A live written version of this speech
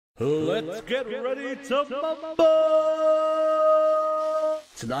Let's get ready to mumble!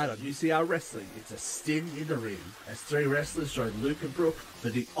 Tonight on UCR Wrestling, it's a sting in the ring as three wrestlers join Luke and Brooke for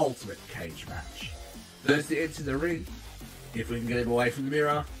the ultimate cage match. First to enter the ring, if we can get him away from the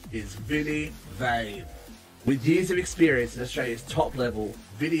mirror, is Vinnie Vain. With years of experience at Australia's top level,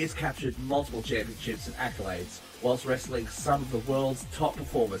 Vinnie has captured multiple championships and accolades whilst wrestling some of the world's top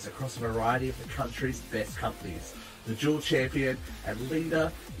performers across a variety of the country's best companies. The dual champion and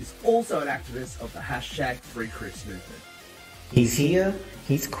leader is also an activist of the hashtag Free Chris movement. He's here,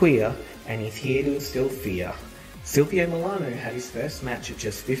 he's queer, and he's here to instill fear. Silvio Milano had his first match at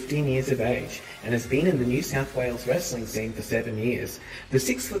just 15 years of age and has been in the New South Wales wrestling scene for 7 years. The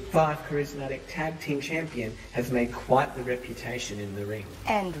 6'5" charismatic tag team champion has made quite the reputation in the ring.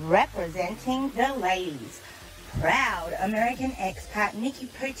 And representing the ladies, proud American expat Nikki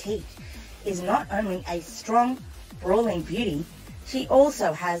Poteet is not only a strong, brawling beauty, she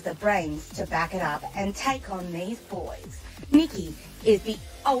also has the brains to back it up and take on these boys. Nikki is the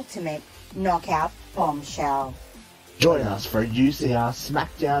ultimate knockout bombshell. Join us for a UCR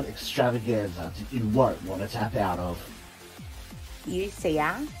SmackDown extravaganza that you won't want to tap out of.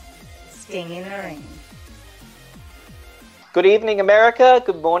 UCR, Sting in the Ring. Good evening, America.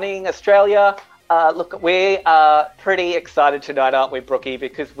 Good morning, Australia. Look, we are pretty excited tonight, aren't we, Brookie?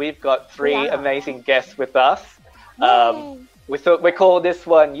 Because we've got three amazing guests with us. We thought we call this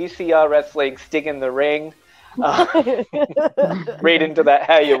one UCR Wrestling Sting in the Ring. Read into that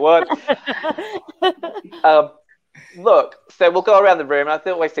how you want. Look, so we'll go around the room. I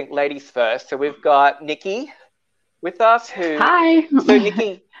always think ladies first. So we've got Nikki with us. Hi. So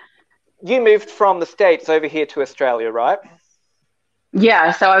Nikki, you moved from the States over here to Australia, right?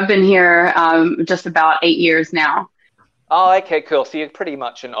 Yeah, so I've been here just about 8 years now. Oh, okay, cool. So you're pretty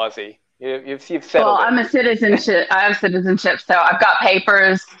much an Aussie. You've settled. Well, I'm a citizenship. I have citizenship, so I've got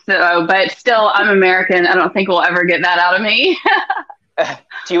papers. So, but still, I'm American. I don't think we'll ever get that out of me.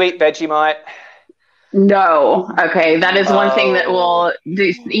 Do you eat Vegemite? No. Okay, that is one thing that will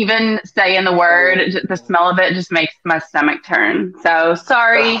even say in the word. The smell of it just makes my stomach turn. So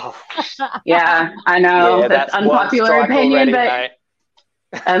sorry. Yeah, I know that's unpopular opinion, already, but mate.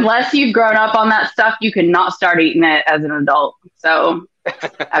 Unless you've grown up on that stuff, you cannot start eating it as an adult. So.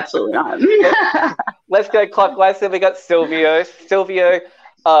 Absolutely not. Let's go clockwise. Then we got Silvio. Silvio,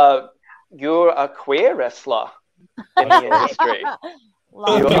 you're a queer wrestler in the industry.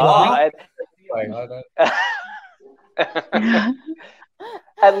 You are.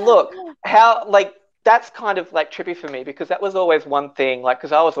 And look, how that's kind of trippy for me because that was always one thing.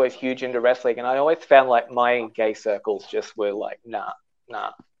 Because I was always huge into wrestling, and I always found my gay circles just were nah.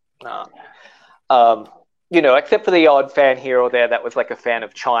 Except for the odd fan here or there that was a fan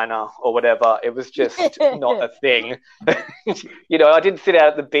of China or whatever. It was just not a thing. I didn't sit out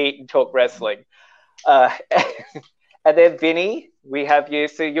at the beat and talk wrestling. And then Vinnie, we have you.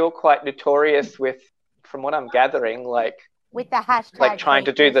 So you're quite notorious with, from what I'm gathering, with the hashtag trying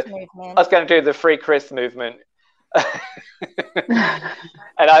to do movement. I was going to do the Free Chris movement. and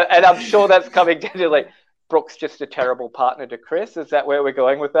I'm sure that's coming down to Brooke's just a terrible partner to Chris. Is that where we're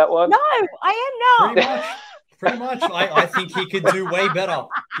going with that one? No, I am not. Pretty much. I think he could do way better,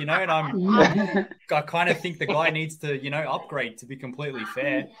 and I kind of think the guy needs to, upgrade, to be completely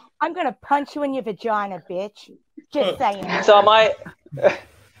fair. I'm going to punch you in your vagina, bitch. Just saying. So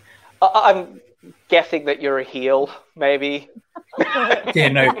I'm guessing that you're a heel, maybe.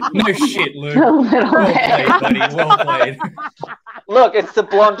 Yeah, no shit, Luke. Well played, buddy. Well played. Look, it's the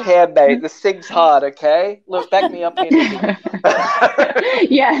blonde hair, mate. The sing's hard, okay? Look, back me up here.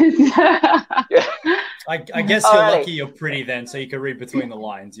 Yes. I guess you're lucky you're pretty then, so you can read between the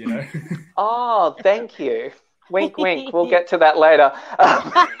lines, Oh, thank you. Wink, wink. We'll get to that later.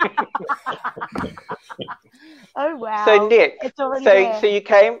 Oh, wow. So, Nick, there.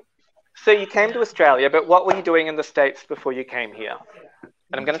 So you came to Australia, but what were you doing in the States before you came here?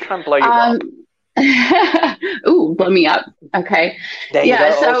 And I'm going to try and blow you up. Ooh, blow me up. Okay.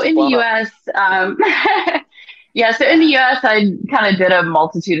 So in the U.S., I kind of did a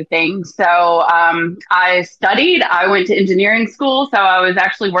multitude of things. So I went to engineering school. So I was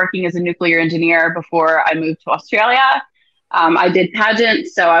actually working as a nuclear engineer before I moved to Australia. I did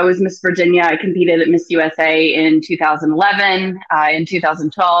pageants. So I was Miss Virginia. I competed at Miss USA in 2011. In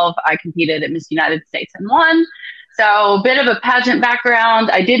 2012, I competed at Miss United States and won. So a bit of a pageant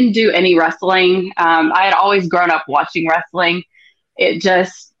background. I didn't do any wrestling. I had always grown up watching wrestling. It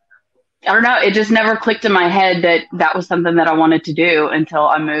just never clicked in my head that was something that I wanted to do until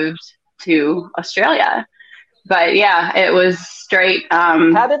I moved to Australia. But yeah, it was straight,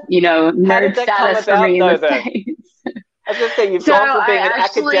 nerd status for me in the States. was going to say, you've So gone from being an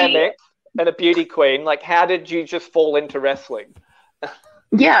actually- academic and a beauty queen. Like, how did you just fall into wrestling?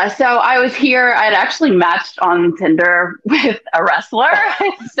 Yeah, so I was here. I'd actually matched on Tinder with a wrestler.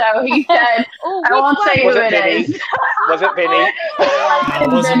 So he said, Oh, I won't say who Was it it Vinnie? is. Was it Vinnie? No,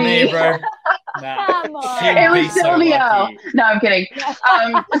 it wasn't me, bro. Nah. Come on. She'd It be was so Silvio. lucky. No, I'm kidding. So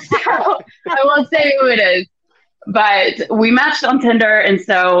I won't say who it is. But we matched on Tinder, and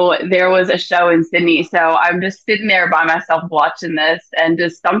so there was a show in Sydney. So I'm just sitting there by myself watching this, and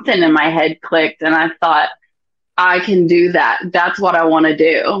just something in my head clicked, and I thought, I can do that. That's what I want to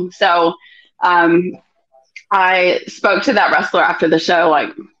do. So I spoke to that wrestler after the show. Like,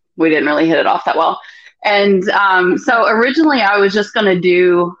 we didn't really hit it off that well. And so originally I was just going to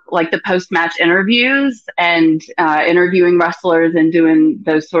do like the post-match interviews and interviewing wrestlers and doing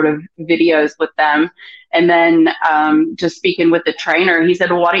those sort of videos with them. And then just speaking with the trainer, he said,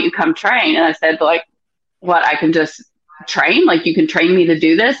 well, why don't you come train? And I said, like, what, I can just train? Like, you can train me to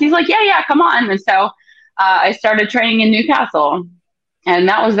do this? He's like, yeah, come on. And so I started training in Newcastle, and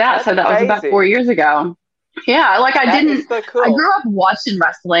that was that. That's so that was about crazy. 4 years ago. Yeah, like That is so cool. I grew up watching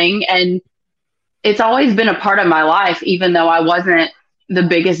wrestling, and it's always been a part of my life, even though I wasn't the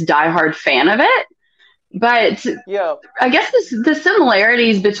biggest diehard fan of it. But Yeah. I guess the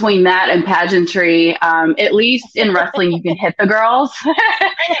similarities between that and pageantry, at least in wrestling, you can hit the girls.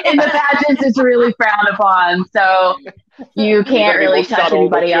 In the pageants, it's really frowned upon. So you can't really touch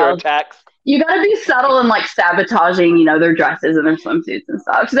anybody else. Attacks. You got to be subtle and like sabotaging, their dresses and their swimsuits and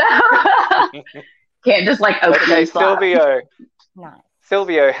stuff. So can't just like open Okay, and slap. Nice.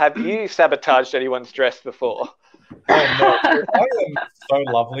 Silvio, have you sabotaged anyone's dress before? Oh, no. I am so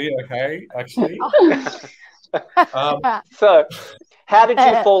lovely, okay, actually. So, how did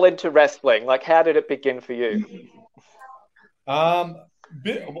you fall into wrestling? Like, how did it begin for you?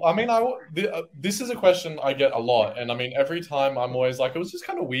 This is a question I get a lot. And I mean, every time I'm always like, it was just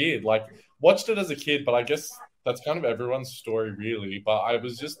kind of weird. Like, watched it as a kid, but I guess that's kind of everyone's story, really. But I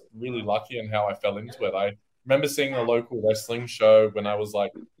was just really lucky in how I fell into it. I remember seeing a local wrestling show when I was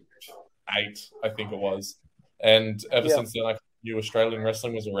like 8, I think it was. And ever since then, I knew Australian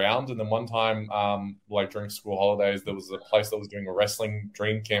wrestling was around. And then one time, like during school holidays, there was a place that was doing a wrestling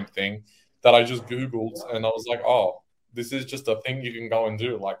dream camp thing that I just Googled. And I was like, oh, this is just a thing you can go and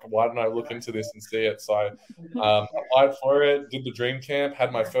do. Like, why don't I look into this and see it? So I applied for it, did the dream camp,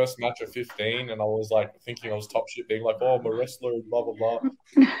 had my first match at 15. And I was like thinking I was top shit, being like, oh, I'm a wrestler, blah, blah, blah.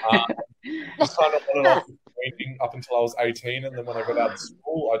 Just kind of on and off training up until I was 18. And then when I got out of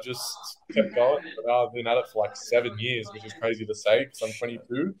school, I just kept going. But now I've been at it for like 7 years, which is crazy to say because I'm 22.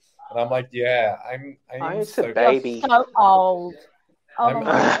 And I'm like, yeah, I'm so a baby. So old. Oh I'm-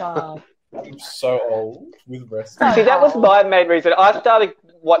 my God. I'm so old with wrestling. See, that was my main reason. I started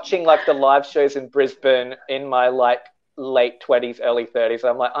watching like the live shows in Brisbane in my like late 20s, early 30s.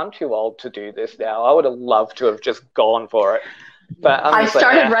 I'm like, I'm too old to do this now. I would have loved to have just gone for it. But I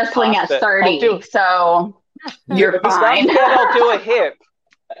started wrestling at 30, so you're I'm fine. scared I'll do a hip.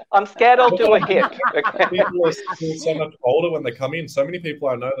 I'm scared I'll do a hip. Okay. People are still so much older when they come in. So many people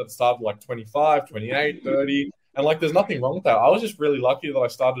I know that started like 25, 28, 30. And like, there's nothing wrong with that. I was just really lucky that I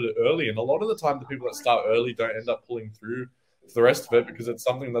started it early. And a lot of the time, the people that start early don't end up pulling through for the rest of it because it's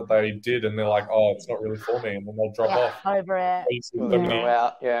something that they did and they're like, oh, it's not really for me. And then they'll drop off. Over it.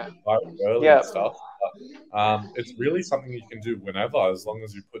 Early and stuff. But, it's really something you can do whenever, as long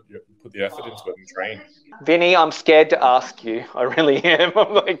as you put the effort into it and train. Vinny, I'm scared to ask you. I really am.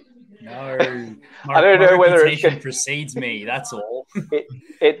 I'm like, No, I don't know whether it's reputation good. precedes me. That's all.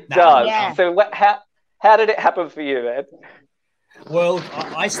 It No. does. Yeah. So how did it happen for you, man? Well,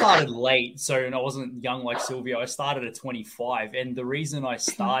 I started late, so I wasn't young like Silvio. I started at 25, and the reason I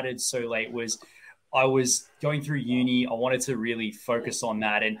started so late was I was going through uni. I wanted to really focus on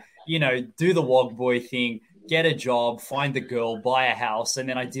that and, do the wog boy thing, get a job, find the girl, buy a house, and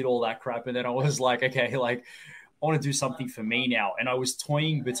then I did all that crap, and then I was like, okay, like, I want to do something for me now. And I was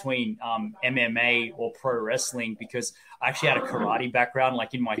toying between MMA or pro wrestling because I actually had a karate background.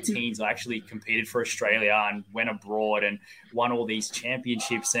 Like in my teens, I actually competed for Australia and went abroad and won all these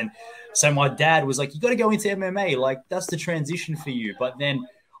championships. And so my dad was like, you got to go into MMA. Like, that's the transition for you. But then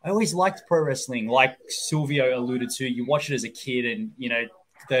I always liked pro wrestling. Like Silvio alluded to, you watch it as a kid and, you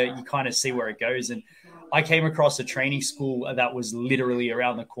kind of see where it goes. And I came across a training school that was literally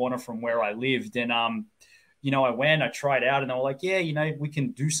around the corner from where I lived. And, I went, I tried out, and they were like, yeah, we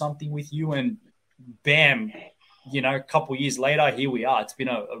can do something with you. And bam, a couple years later, here we are. It's been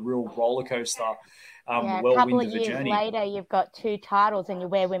a real roller coaster. A couple of years later, you've got 2 titles and you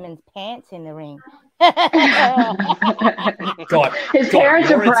wear women's pants in the ring. Got, His got parents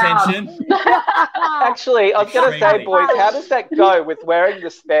your are proud. attention. Actually, I was going to say, Extremely. boys, how does that go with wearing the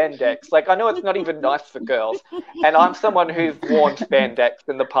spandex? Like, I know it's not even nice for girls, and I'm someone who's worn spandex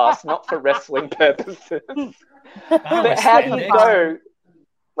in the past, not for wrestling purposes. But how do you go,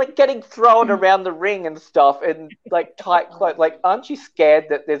 like, getting thrown around the ring and stuff in, like, tight clothes? Like, aren't you scared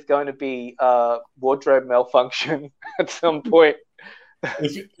that there's going to be wardrobe malfunction at some point?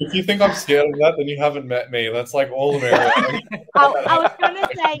 If you think I'm scared of that, then you haven't met me. That's like all American. I was going to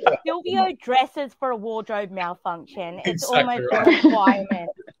say, Silvio dresses for a wardrobe malfunction. It's Exactly almost right. a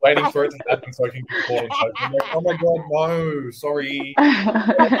requirement. Waiting for it to happen so I can get caught and choke. I'm like, oh my god, no, sorry.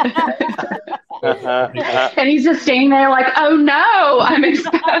 And he's just standing there like, oh no, I'm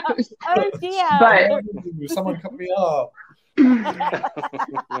exposed. Oh dear. But Someone cut me up.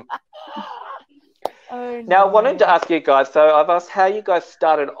 Oh, Now, I no. wanted to ask you guys, so I've asked how you guys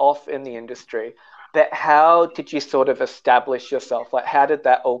started off in the industry, but how did you sort of establish yourself? Like, how did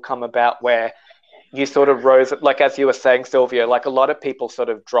that all come about where you sort of rose, like as you were saying, Silvio, like a lot of people sort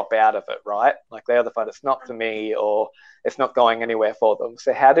of drop out of it, right? Like they either find it's not for me or it's not going anywhere for them.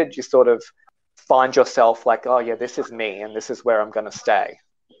 So how did you sort of find yourself like, oh yeah, this is me and this is where I'm going to stay?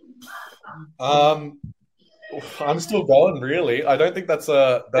 I'm still going, really. I don't think that's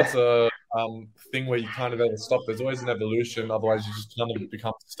a thing where you kind of ever stop. There's always an evolution. Otherwise, you just kind of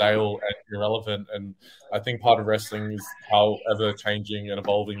become stale and irrelevant. And I think part of wrestling is how ever changing and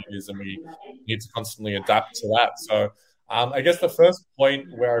evolving it is, and we need to constantly adapt to that. So I guess the first point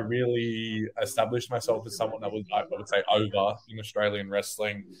where I really established myself as someone that was, I would say, over in Australian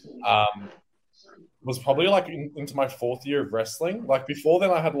wrestling was probably like into my fourth year of wrestling. Like before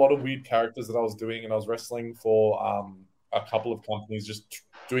then, I had a lot of weird characters that I was doing, and I was wrestling for a couple of companies, just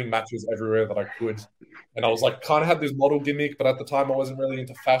doing matches everywhere that I could. And I was like, kind of had this model gimmick, but at the time I wasn't really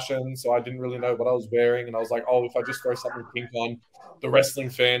into fashion, so I didn't really know what I was wearing. And I was like, oh, if I just throw something pink on, the wrestling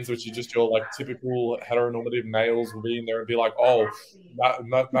fans, which are just your like typical heteronormative males, will be in there and be like, oh,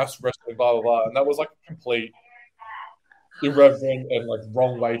 that's wrestling, blah, blah, blah. And that was like a complete irreverent and like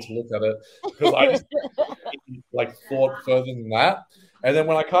wrong way to look at it, because I just like thought further than that. And then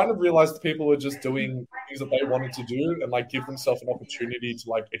when I kind of realized people were just doing things that they wanted to do and like give themselves an opportunity to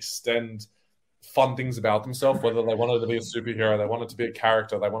like extend fun things about themselves, whether they wanted to be a superhero, they wanted to be a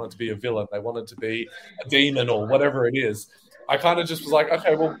character, they wanted to be a villain, they wanted to be a demon or whatever it is, I kind of just was like,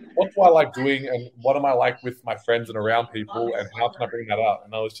 okay, well, what do I like doing and what am I like with my friends and around people and how can I bring that out?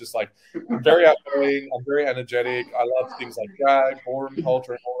 And I was just like, I'm very outgoing, I'm very energetic, I love things like drag, ballroom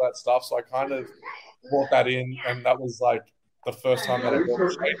culture and all that stuff. So I kind of brought that in, and that was like the first time that I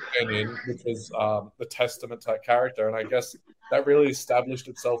brought Shane Ben in, which was the testament to that character. And I guess that really established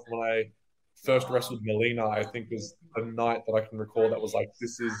itself when I first wrestled Milano. I think was the night that I can recall that was like,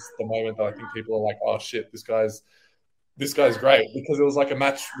 this is the moment that I think people are like, oh shit, this guy's great, because it was like a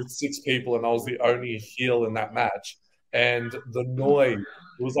match with 6 people and I was the only heel in that match. And the noise,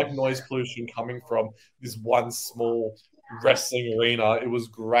 it was like noise pollution coming from this one small wrestling arena. It was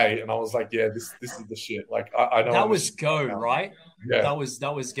great. And I was like, yeah, this is the shit. Like I don't. That was Go, right? Yeah. That was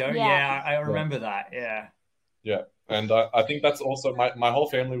Go. Yeah, I remember that. Yeah. Yeah. And I think that's also my whole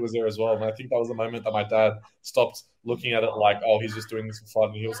family was there as well. And I think that was the moment that my dad stopped looking at it like, oh, he's just doing this for fun.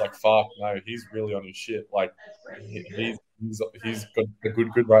 And he was like, fuck, no, he's really on his shit. Like, he's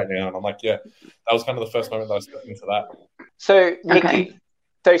good right now. And I'm like, yeah, that was kind of the first moment that I stepped into that. So, Nikki,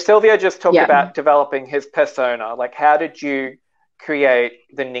 so Silvio just talked about developing his persona. Like, how did you create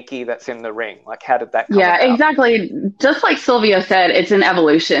the Nikki that's in the ring? Like, how did that come about? Exactly. Just like Silvio said, it's an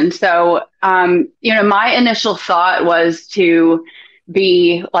evolution. So, my initial thought was to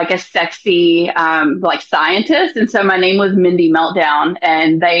be like a sexy, like scientist. And so my name was Mindy Meltdown,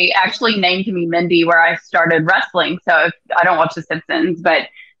 and they actually named me Mindy where I started wrestling. So I don't watch The Simpsons, but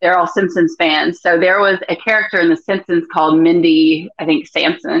they're all Simpsons fans. So there was a character in The Simpsons called Mindy, I think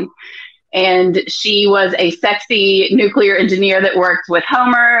Sampson. And she was a sexy nuclear engineer that worked with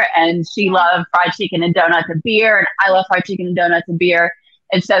Homer, and she loved fried chicken and donuts and beer. And I love fried chicken and donuts and beer.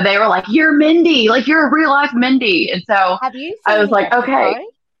 And so they were like, you're Mindy, like you're a real life Mindy. And so I was like, okay.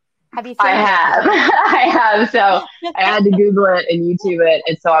 Have you seen I have. I have. So I had to Google it and YouTube it.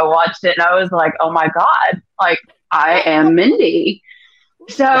 And so I watched it and I was like, oh my God, like I am Mindy.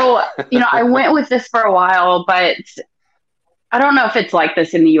 So, I went with this for a while, but I don't know if it's like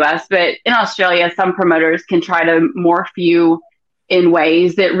this in the US, but in Australia, some promoters can try to morph you in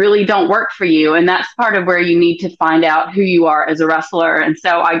ways that really don't work for you. And that's part of where you need to find out who you are as a wrestler. And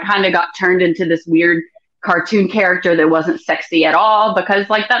so I kind of got turned into this weird cartoon character that wasn't sexy at all, because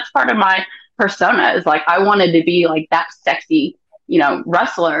like that's part of my persona is like I wanted to be like that sexy,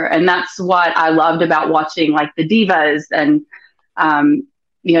 wrestler. And that's what I loved about watching like the divas and,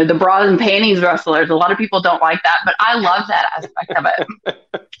 the bras and panties wrestlers. A lot of people don't like that, but I love that aspect of it.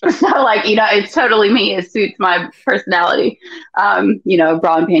 So like, it's totally me. It suits my personality, bra and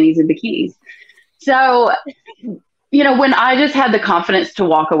panties and bikinis. So, when I just had the confidence to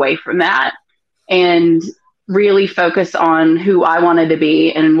walk away from that and really focus on who I wanted to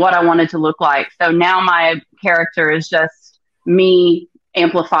be and what I wanted to look like. So now my character is just me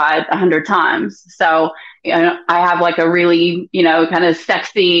amplified 100 times. So, I have like a really, kind of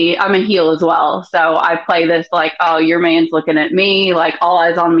sexy, I'm a heel as well. So I play this like, oh, your man's looking at me, like all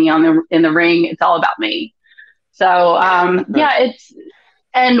eyes on me in the ring. It's all about me. So,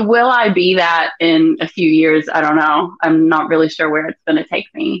 and will I be that in a few years? I don't know. I'm not really sure where it's going to take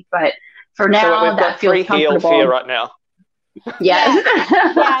me, but for now, so we've that got three feels heels comfortable. here right now. Yes.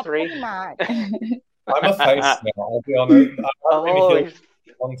 Yeah, Three. pretty much. I'm a face now, I'll be honest. I'm really heel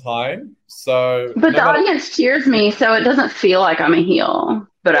for a long time. So, but the audience cheers me, so it doesn't feel like I'm a heel,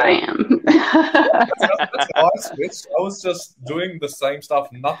 but I am. That's how I switched. I was just doing the same stuff,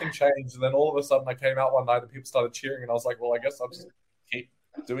 nothing changed, and then all of a sudden I came out one night and people started cheering, and I was like, well, I guess I'll just keep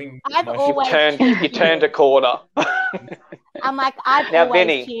doing you turned a corner. I'm like, I've now, always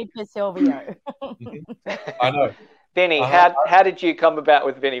Vinnie, cheered for Silvio. I know. Vinnie, how did you come about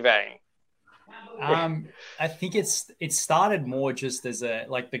with Vinnie Vain? I think it started more just as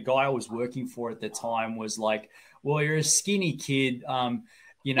the guy I was working for at the time was like, well, you're a skinny kid, so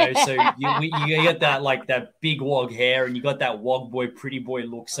you get that big wog hair and you got that wog boy, pretty boy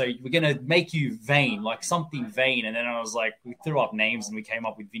look. So we're going to make you vain, like something vain. And then I was like, we threw up names and we came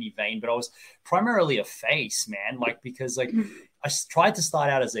up with Vinnie Vain, but I was primarily a face, man. Like, because I tried to start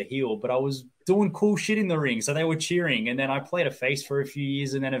out as a heel, but I was doing cool shit in the ring. So they were cheering. And then I played a face for a few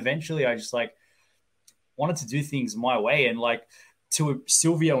years. And then eventually I just wanted to do things my way. And to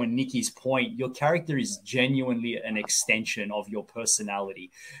Silvio and Nikki's point, your character is genuinely an extension of your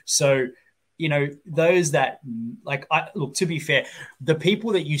personality. So, those that look, to be fair, the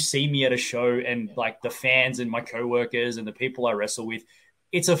people that you see me at a show and the fans and my coworkers and the people I wrestle with,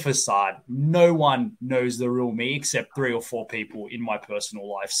 it's a facade. No one knows the real me except 3 or 4 people in my personal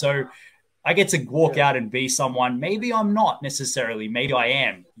life. So I get to walk out and be someone. Maybe I'm not necessarily. Maybe I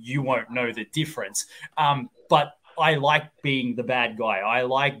am. You won't know the difference. But I like being the bad guy. I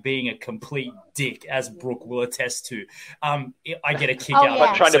like being a complete dick, as Brooke will attest to. I get a kick out of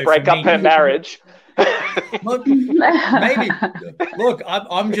it. Trying to break up her marriage. Look, maybe. Look,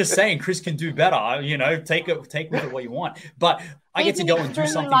 I'm just saying, Chris can do better. Take with it what you want. But I get to go and do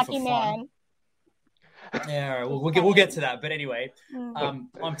something for fun. Man. Yeah, we'll get to that. But anyway,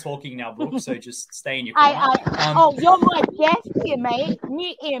 I'm talking now, Brooke. So just stay in your corner. You're my guest here, mate.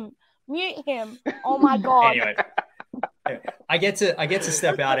 Mute him. Oh my god. Anyway, I get to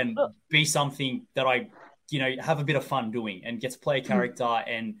step out and be something that I, have a bit of fun doing and get to play a character,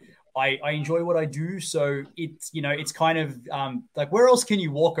 and I enjoy what I do. So it's kind of where else can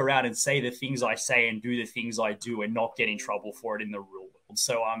you walk around and say the things I say and do the things I do and not get in trouble for it in the real world?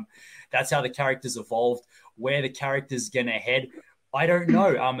 So that's how the character's evolved. Where the character's gonna head, I don't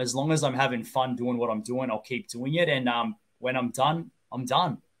know. As long as I'm having fun doing what I'm doing, I'll keep doing it. And when I'm done, I'm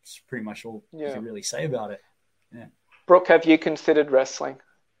done. It's pretty much all you can really say about it. Yeah. Brooke, have you considered wrestling?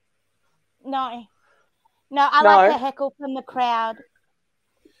 No, I like to heckle from the crowd.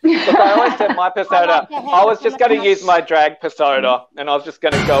 Look, I always said my persona. I was just going to use my drag persona, and I was just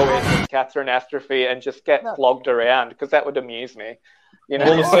going to go in with Catherine Astrophy and just get flogged around because that would amuse me. If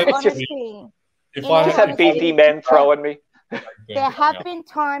I just had beefy men throwing me. There have been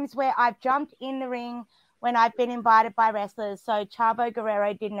times where I've jumped in the ring when I've been invited by wrestlers. So Chavo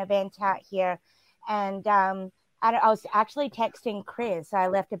Guerrero did an event out here, and I was actually texting Chris. I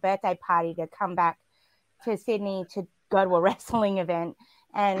left a birthday party to come back to Sydney to go to a wrestling event.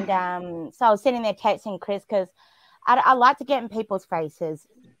 And so I was sitting there texting Chris because I like to get in people's faces.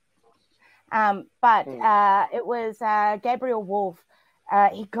 But it was Gabriel Wolf.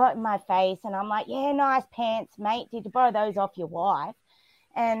 He got in my face, and I'm like, yeah, nice pants, mate. Did you borrow those off your wife?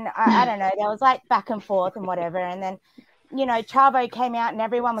 And I don't know, there was back and forth and whatever. And then, Chavo came out and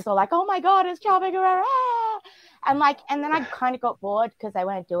everyone was all like, oh my God, it's Chavo Guerrero. And then I kind of got bored because they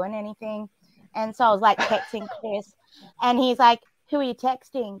weren't doing anything. And so I was texting Chris, and he's like, who are you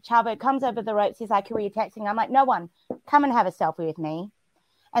texting? Chavo comes over the ropes. He's like, who are you texting? I'm like, no one. Come and have a selfie with me.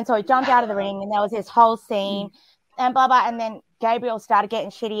 And so he jumped out of the ring, and there was this whole scene and blah, blah. And then Gabriel started getting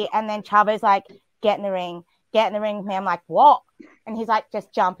shitty. And then Chavo's like, get in the ring with me. I'm like, what? And he's like,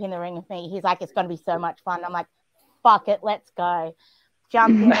 just jump in the ring with me. He's like, it's going to be so much fun. I'm like, fuck it, let's go.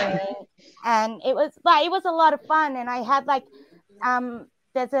 Jump in the ring. And it was a lot of fun. And I had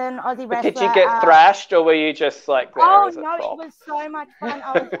there's an Aussie wrestler. Did you get thrashed, or were you just like there? Oh as a no, prop? it was so much fun.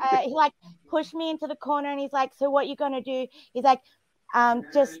 I was he like pushed me into the corner and he's like, "So what you gonna do?" He's like,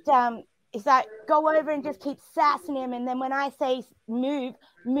 he's like, "Go over and just keep sassing him, and then when I say move,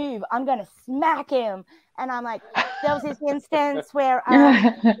 I'm gonna smack him." And I'm like, there was this instance where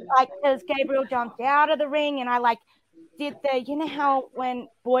like as Gabriel jumped out of the ring and I like did you know how when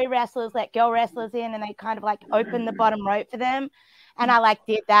boy wrestlers let girl wrestlers in and they kind of like open the bottom rope for them, and I like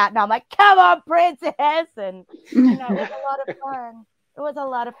did that and I'm like, "Come on, princess," and you know, it was a lot of fun. It was a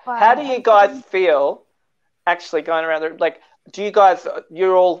lot of fun. How do you guys feel actually going around there? Like, do you guys,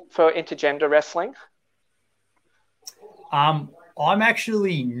 you're all for intergender wrestling? I'm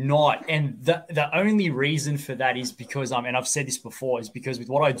actually not, and the only reason for that is because and I've said this before, is because with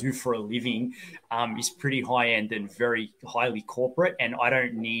what I do for a living, is pretty high end and very highly corporate, and I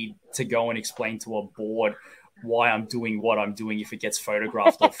don't need to go and explain to a board why I'm doing what I'm doing if it gets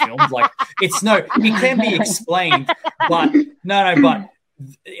photographed or filmed. Like, it can be explained, but but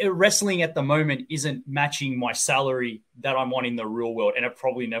wrestling at the moment isn't matching my salary that I'm on in the real world, and it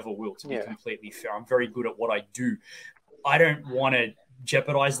probably never will, to be completely fair. I'm very good at what I do. I don't want to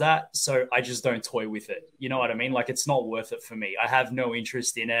jeopardize that, so I just don't toy with it. You know what I mean? Like, it's not worth it for me. I have no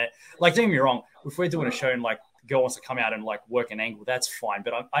interest in it. Like, don't get me wrong, if we're doing a show and like a girl wants to come out and like work an angle, that's fine,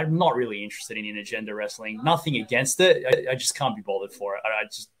 but I'm not really interested in intergender wrestling. Nothing against it. I just can't be bothered for it. I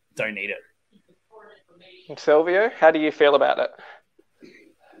just don't need it. And Silvio, how do you feel about it?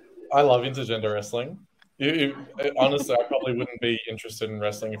 I love intergender wrestling. Honestly, I probably wouldn't be interested in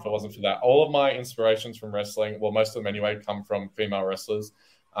wrestling if it wasn't for that. All of my inspirations from wrestling, well, most of them anyway, come from female wrestlers.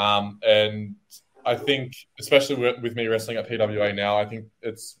 And I think, especially with me wrestling at PWA now, I think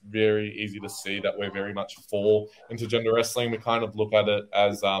it's very easy to see that we're very much for intergender wrestling. We kind of look at it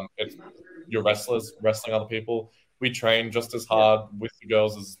as it's your wrestlers wrestling other people. We train just as hard with the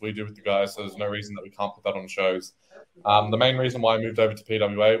girls as we do with the guys, so there's no reason that we can't put that on shows. The main reason why I moved over to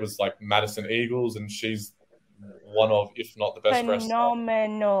PWA was like Madison Eagles, and she's one of, if not the best wrestler.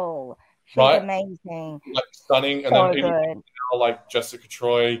 Phenomenal. She's amazing. Like, stunning. And so then even good. now, like Jessica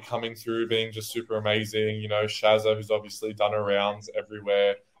Troy coming through, being just super amazing. You know, Shazza, who's obviously done her rounds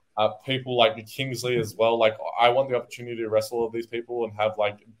everywhere. People like Kingsley as well. Like, I want the opportunity to wrestle all of these people and have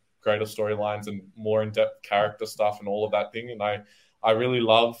like greater storylines and more in-depth character stuff and all of that thing. And I really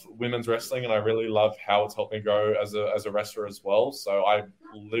love women's wrestling, and I really love how it's helped me grow as a wrestler as well. So I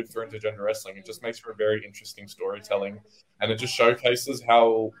live for intergender wrestling. It just makes for a very interesting storytelling, and it just showcases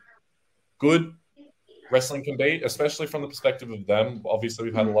how good wrestling can be, especially from the perspective of them. Obviously,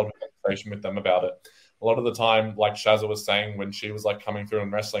 we've had a lot of conversation with them about it. A lot of the time, like Shazza was saying, when she was like coming through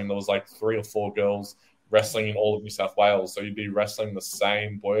and wrestling, there was like 3 or 4 girls wrestling in all of New South Wales. So you'd be wrestling the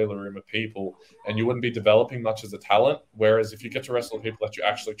same boiler room of people, and you wouldn't be developing much as a talent. Whereas if you get to wrestle people that you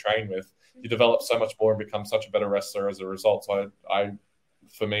actually train with, you develop so much more and become such a better wrestler as a result. So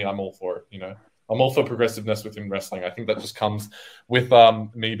for me, I'm all for it. You know, I'm all for progressiveness within wrestling. I think that just comes with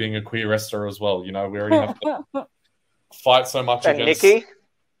me being a queer wrestler as well. You know, we already have to fight so much and against Nikki?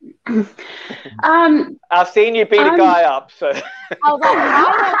 I've seen you beat a guy up, so I was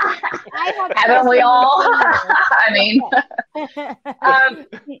like, haven't we all? I mean,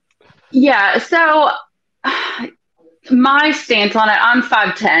 yeah. So my stance on it, I'm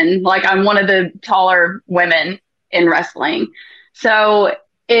 5'10", like I'm one of the taller women in wrestling. So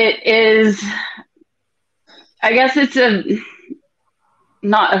it is, I guess it's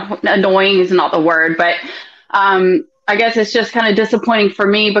not annoying is not the word, but I guess it's just kind of disappointing for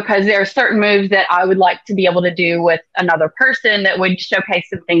me because there are certain moves that I would like to be able to do with another person that would showcase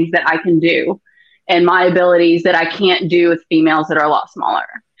some things that I can do and my abilities that I can't do with females that are a lot smaller.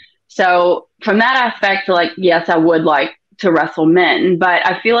 So from that aspect, like, yes, I would like to wrestle men, but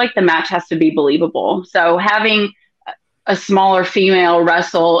I feel like the match has to be believable. So having a smaller female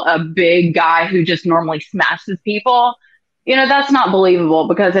wrestle a big guy who just normally smashes people, you know, that's not believable,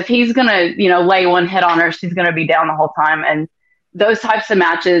 because if he's going to, you know, lay one hit on her, she's going to be down the whole time. And those types of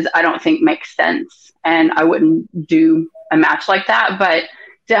matches, I don't think make sense. And I wouldn't do a match like that. But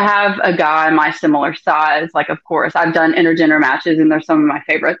to have a guy my similar size, like, of course, I've done intergender matches and they're some of my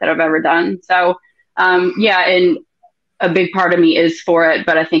favorite that I've ever done. So, yeah, and a big part of me is for it,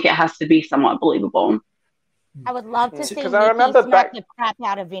 but I think it has to be somewhat believable. I would love to see Nikki smack the crap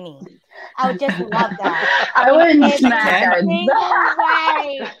out of Vinnie. I would just love that. I wouldn't smack her.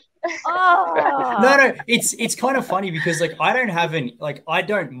 Oh. No, it's kind of funny because like I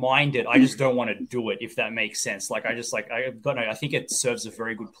don't mind it. I just don't want to do it, if that makes sense. Like I don't know. I think it serves a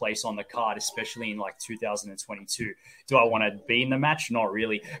very good place on the card, especially in like 2022. Do I want to be in the match? Not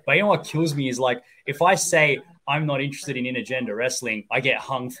really. But you know what kills me is like if I say I'm not interested in intergender wrestling, I get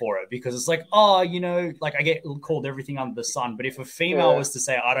hung for it because it's like, oh, you know, like I get called everything under the sun. But if a female was to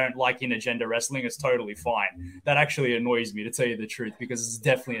say, I don't like intergender wrestling, it's totally fine. That actually annoys me, to tell you the truth, because it's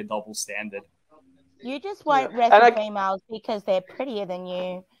definitely a double standard. You just won't wrestle females because they're prettier than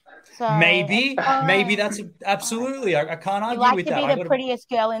you. So maybe that's absolutely. I can't argue like with to that. Be the prettiest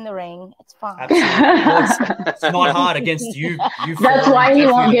girl in the ring. It's fine. Absolutely. Well, it's not hard against you. That's why he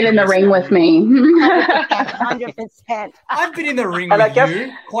won't get in the ring with me. 100%. I've been in the ring with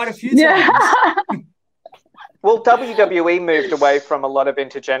you quite a few times. Well, WWE moved away from a lot of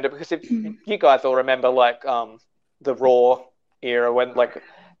intergender because if you guys all remember, like the Raw era when like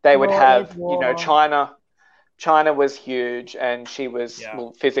they would have, you know, China was huge and she was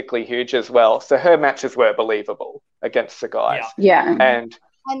physically huge as well. So her matches were believable against the guys. Yeah. And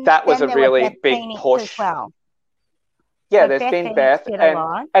that was a really big push. Well. Yeah, So there's been Beth.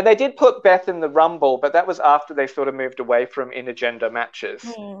 And they did put Beth in the Rumble, but that was after they sort of moved away from intergender matches.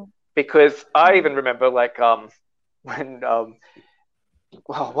 Because I even remember like when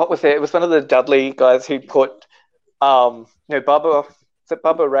what was it? It was one of the Dudley guys who put Bubba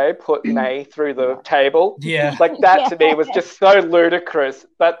Ray put May through the table. Yeah. Like that to me was just so ludicrous,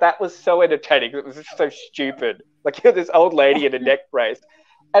 but that was so entertaining. It was just so stupid. Like you're this old lady in a neck brace.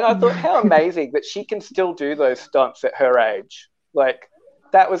 And I thought how amazing that she can still do those stunts at her age. Like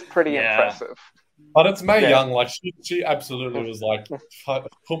that was pretty impressive. But it's Mae Young. Like she absolutely was like,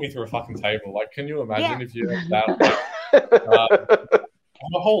 put me through a fucking table. Like, can you imagine if you had that?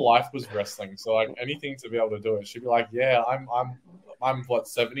 My whole life was wrestling, so like anything to be able to do it, she'd be like, "Yeah, I'm what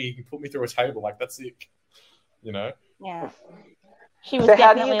 70. You can put me through a table, like that's sick," you know. Yeah, she was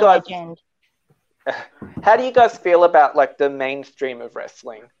definitely a legend. How do you guys feel about like the mainstream of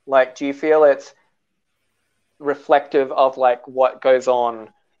wrestling? Like, do you feel it's reflective of like what goes on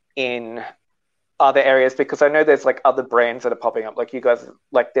in other areas? Because I know there's like other brands that are popping up. Like you guys,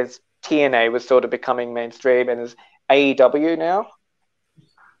 like there's TNA was sort of becoming mainstream, and there's AEW now.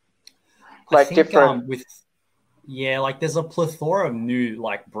 Like I think, different like there's a plethora of new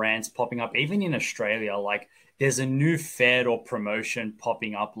like brands popping up, even in Australia. Like there's a new fed or promotion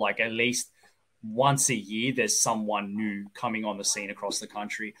popping up, like at least once a year. There's someone new coming on the scene across the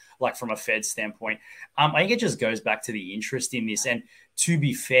country, like from a fed standpoint. I think it just goes back to the interest in this. And to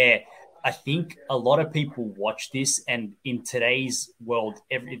be fair, I think a lot of people watch this, and in today's world,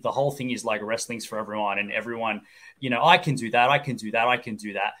 the whole thing is like wrestling's for everyone, and everyone, you know, I can do that, I can do that, I can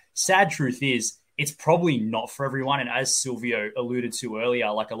do that. Sad truth is, it's probably not for everyone. And as Silvio alluded to earlier,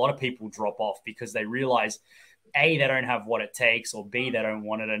 like a lot of people drop off because they realize A, they don't have what it takes, or B, they don't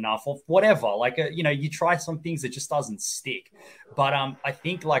want it enough, or whatever. Like, you know, you try some things that just doesn't stick. But I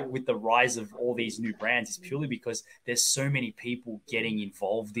think like with the rise of all these new brands, it's purely because there's so many people getting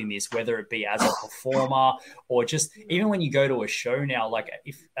involved in this, whether it be as a performer or just even when you go to a show now, like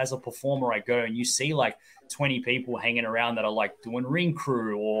if as a performer I go and you see like 20 people hanging around that are like doing ring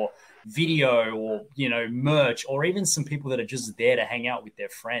crew or video or, you know, merch, or even some people that are just there to hang out with their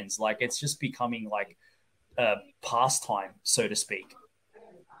friends. Like it's just becoming like a pastime, so to speak.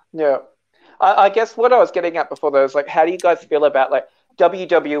 Yeah. I guess what I was getting at before though is like, how do you guys feel about like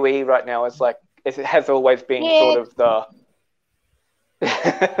WWE right now is like, it has always been sort of the,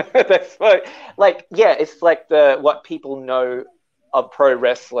 that's like, yeah, it's like what people know of pro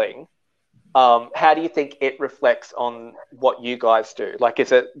wrestling. How do you think it reflects on what you guys do? Like,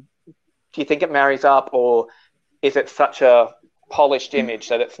 do you think it marries up, or is it such a polished image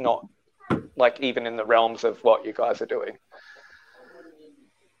that it's not like even in the realms of what you guys are doing?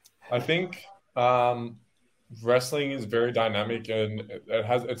 I think wrestling is very dynamic, and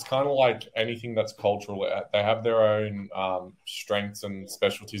it's kind of like anything that's cultural. They have their own strengths and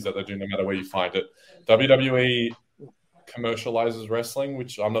specialties that they do no matter where you find it. WWE commercializes wrestling,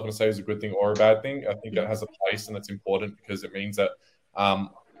 which I'm not going to say is a good thing or a bad thing. I think it has a place and it's important because it means that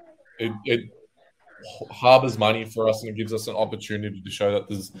it harbors money for us, and it gives us an opportunity to show that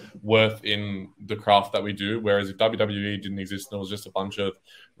there's worth in the craft that we do. Whereas if WWE didn't exist and it was just a bunch of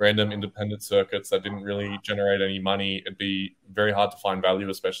random independent circuits that didn't really generate any money, it'd be very hard to find value,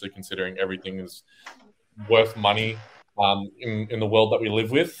 especially considering everything is worth money in the world that we live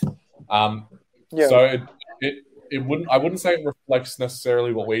with. So I wouldn't say it reflects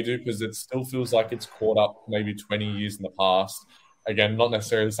necessarily what we do, because it still feels like it's caught up maybe 20 years in the past. Again, not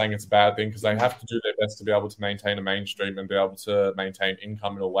necessarily saying it's a bad thing, because they have to do their best to be able to maintain a mainstream and be able to maintain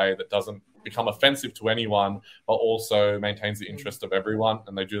income in a way that doesn't become offensive to anyone, but also maintains the interest of everyone.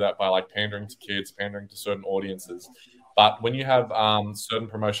 And they do that by like pandering to kids, pandering to certain audiences. But when you have certain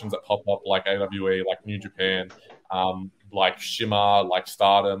promotions that pop up like AWE, like New Japan, like Shimmer, like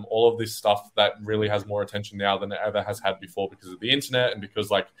Stardom, all of this stuff that really has more attention now than it ever has had before because of the internet and because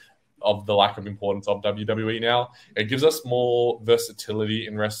like of the lack of importance of WWE now. It gives us more versatility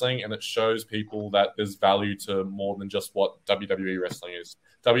in wrestling, and it shows people that there's value to more than just what WWE wrestling is.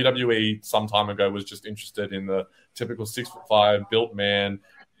 WWE some time ago was just interested in the typical 6'5" built man,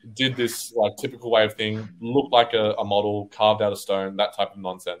 did this like typical way of thing, looked like a model carved out of stone, that type of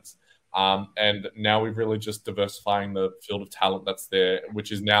nonsense. And now we're really just diversifying the field of talent that's there,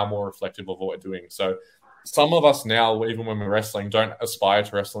 which is now more reflective of what we're doing. So some of us now, even when we're wrestling, don't aspire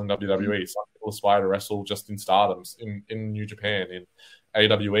to wrestle in WWE. Some people aspire to wrestle just in Stardoms, in New Japan, in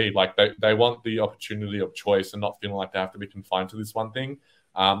AWE. Like they want the opportunity of choice and not feeling like they have to be confined to this one thing.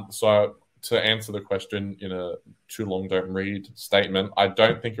 So to answer the question in a too long don't read statement, I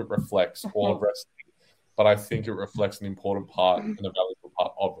don't think it reflects all of wrestling, but I think it reflects an important part and a valuable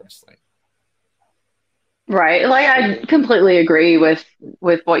part of wrestling. Right. Like I completely agree with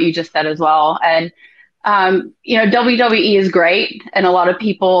what you just said as well. And WWE is great. And a lot of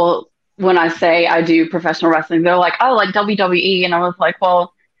people, when I say I do professional wrestling, they're like, oh, like WWE. And I was like,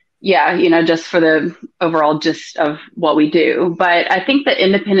 well, yeah, just for the overall gist of what we do. But I think the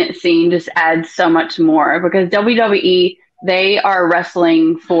independent scene just adds so much more because WWE, they are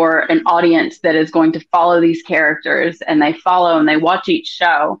wrestling for an audience that is going to follow these characters, and they follow and they watch each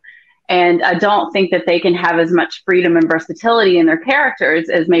show. And I don't think that they can have as much freedom and versatility in their characters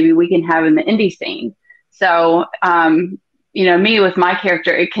as maybe we can have in the indie scene. So, me with my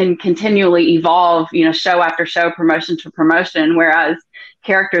character, it can continually evolve, show after show, promotion to promotion. Whereas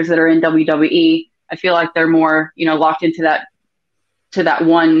characters that are in WWE, I feel like they're more, locked into that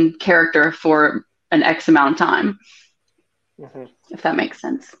one character for an X amount of time. Mm-hmm. If that makes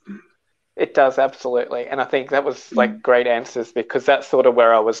sense. It does, absolutely. And I think that was like great answers because that's sort of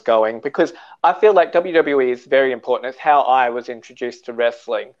where I was going, because I feel like WWE is very important. It's how I was introduced to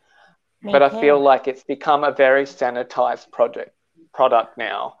wrestling. But I feel like it's become a very sanitized product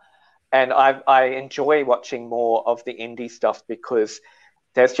now. And I enjoy watching more of the indie stuff because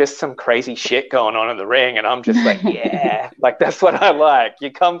there's just some crazy shit going on in the ring. And I'm just like, yeah, like that's what I like.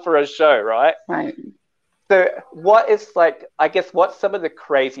 You come for a show, right? Right. So what's some of the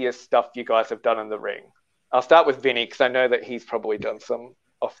craziest stuff you guys have done in the ring? I'll start with Vinnie because I know that he's probably done some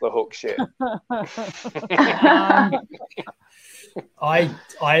off the hook shit.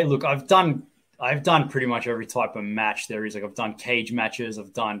 I've done pretty much every type of match there is. Like I've done cage matches,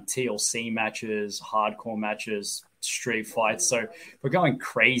 I've done TLC matches, hardcore matches, street fights. So we're going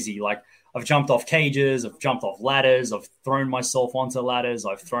crazy. Like I've jumped off cages, I've jumped off ladders, I've thrown myself onto ladders,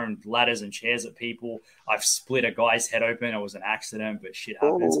 I've thrown ladders and chairs at people, I've split a guy's head open. It was an accident, but shit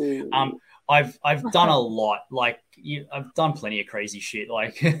happens. I've done a lot. Like I've done plenty of crazy shit.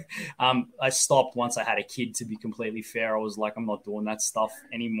 Like I stopped once I had a kid, to be completely fair. I was like, I'm not doing that stuff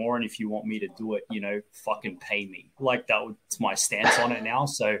anymore. And if you want me to do it, fucking pay me. Like that's my stance on it now.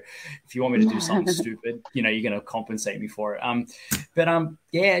 So if you want me to do something stupid, you're going to compensate me for it.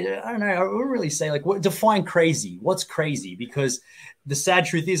 Yeah, I don't know. I wouldn't really say define crazy. What's crazy? Because the sad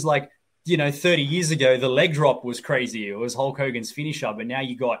truth is 30 years ago, the leg drop was crazy. It was Hulk Hogan's finisher. But now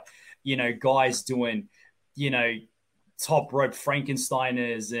you got, guys doing, top rope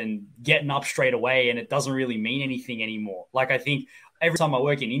Frankensteiners and getting up straight away, and it doesn't really mean anything anymore. Like I think every time I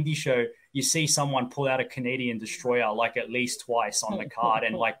work in indie show, you see someone pull out a Canadian destroyer at least twice on the card,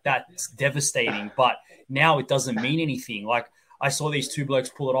 and that's devastating. But now it doesn't mean anything. Like I saw these two blokes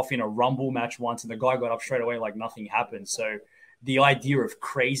pull it off in a Rumble match once, and the guy got up straight away like nothing happened. So the idea of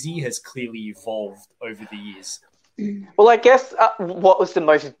crazy has clearly evolved over the years. Well, I guess what was the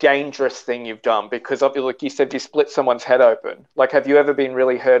most dangerous thing you've done? Because like you said, you split someone's head open. Like, have you ever been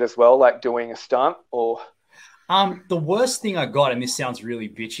really hurt as well, like doing a stunt or? The worst thing I got, and this sounds really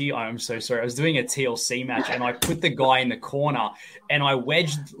bitchy, I'm so sorry. I was doing a TLC match and I put the guy in the corner and I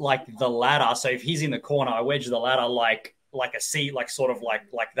wedged the ladder. So if he's in the corner, I wedged the ladder like a seat, sort of like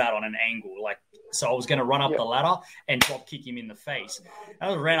that on an angle. So I was going to run up the ladder and drop kick him in the face.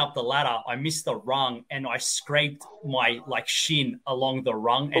 As I ran up the ladder, I missed the rung and I scraped my shin along the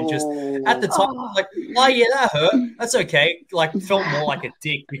rung. And just at the time, I was like, oh yeah, that hurt. That's okay. Felt more like a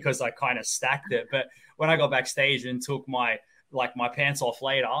dick because I kind of stacked it. But when I got backstage and took my pants off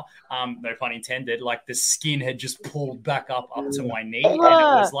later, no pun intended, the skin had just pulled back up to my knee. And it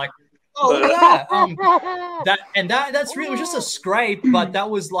was like, oh, look at that. That's really, it was just a scrape, but that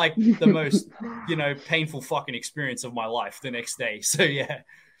was the most, painful fucking experience of my life the next day. So yeah.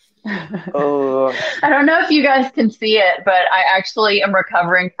 I don't know if you guys can see it, but I actually am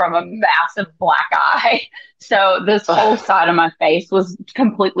recovering from a massive black eye. So this whole side of my face was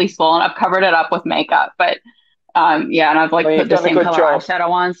completely swollen. I've covered it up with makeup, but Yeah, and I've like Well, put you've the done a same good color job. eyeshadow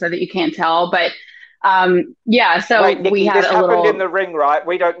on so that you can't tell. But yeah, so Wait, Nikki, we had this a happened little. in the ring, right?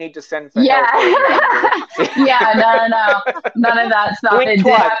 We don't need to send for Yeah. help or anything. Yeah, no, none of that stuff. Blink It did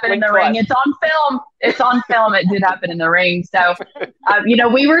twice, happen in blink the ring. twice. It's on film. It's on film. It did happen in the ring. So, you know,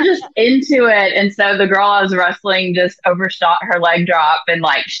 we were just into it. And so the girl I was wrestling just overshot her leg drop. And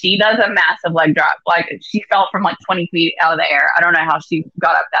like, she does a massive leg drop. Like, she fell from like 20 feet out of the air. I don't know how she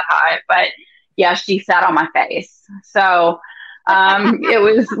got up that high, but yeah, she sat on my face. So, it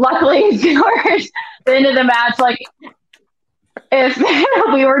was luckily towards the end of the match. Like, if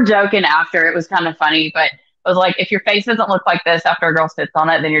we were joking after, it was kind of funny, but I was like, if your face doesn't look like this after a girl sits on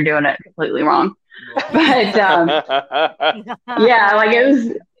it, then you're doing it completely wrong. But yeah, like it was,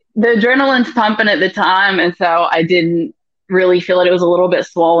 the adrenaline's pumping at the time, and so I didn't really feel it. It was a little bit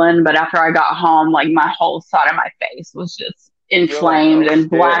swollen, but after I got home, like my whole side of my face was just inflamed and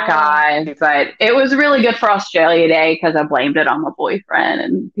black eyes. But it was really good for Australia Day because I blamed it on my boyfriend,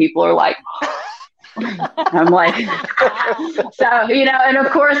 and people are like. I'm like, so, you know, and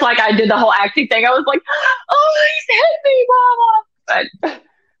of course, like I did the whole acting thing. I was like, oh, he's hit me, mama. But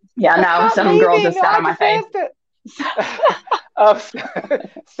yeah, no, some girl just sat on my face.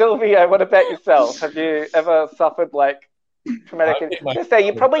 Silvio, what about yourself? Have you ever suffered like traumatic? Just say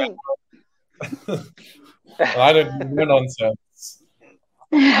you probably. I don't know nonsense.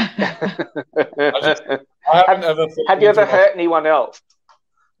 Have you ever hurt anyone else?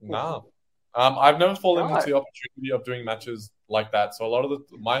 No. I've never fallen into the opportunity of doing matches like that. So a lot of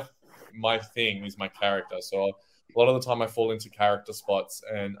my thing is my character. So a lot of the time I fall into character spots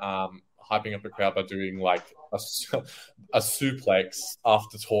and hyping up a crowd by doing like a suplex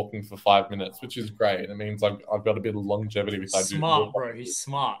after talking for 5 minutes, which is great. It means I've got a bit of longevity if I do. Smart, bro. He's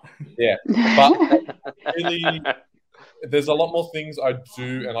smart. Yeah, but really, there's a lot more things I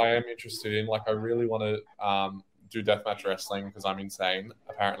do and I am interested in. Like I really want to do deathmatch wrestling because I'm insane,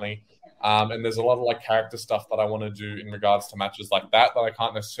 apparently. And there's a lot of like character stuff that I want to do in regards to matches like that I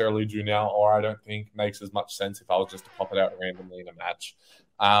can't necessarily do now, or I don't think makes as much sense if I was just to pop it out randomly in a match.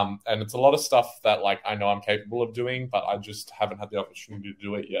 And it's a lot of stuff that like I know I'm capable of doing, but I just haven't had the opportunity to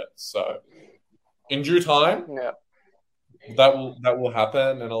do it yet. So in due time, that will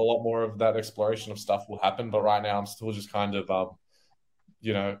happen, and a lot more of that exploration of stuff will happen. But right now, I'm still just kind of,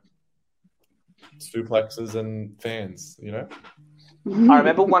 you know, suplexes and fans, you know. I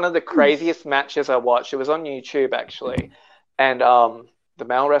remember one of the craziest matches I watched. It was on YouTube, actually. And the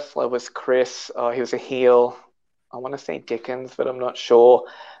male wrestler was Chris. He was a heel. I want to say Dickens, but I'm not sure.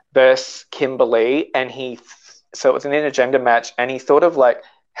 Versus Kimberly. And so it was an intergender match. And he sort of like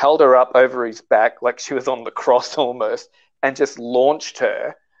held her up over his back like she was on the cross almost and just launched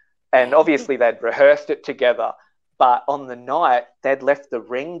her. And obviously they'd rehearsed it together. But on the night, they'd left the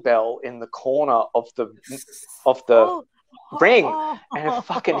ring bell in the corner of the ring, and her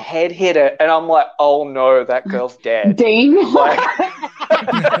fucking head hit it, and I'm like, oh no, that girl's dead. Ding. Like,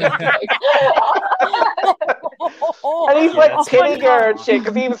 and he's like pinning her and shit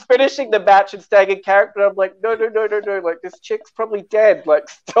because he was finishing the match and staying in character. I'm like, no, like this chick's probably dead. Like,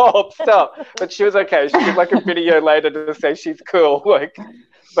 stop. But she was okay. She did like a video later to say she's cool. Like,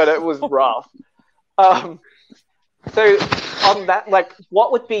 but it was rough. So on that, like,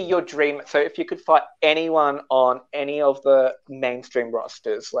 what would be your dream? So if you could fight anyone on any of the mainstream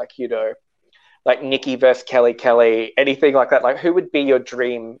rosters, like, you know, like Nikki versus Kelly, anything like that, like who would be your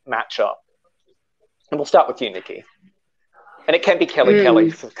dream matchup? And we'll start with you, Nikki. And it can be Kelly.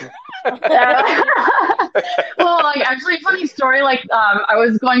 Well, like actually, funny story. Like, I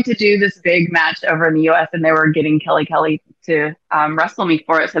was going to do this big match over in the U.S. and they were getting Kelly to wrestle me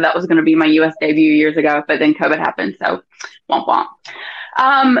for it. So that was going to be my U.S. debut years ago. But then COVID happened, so womp womp.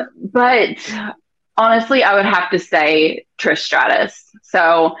 But honestly, I would have to say Trish Stratus.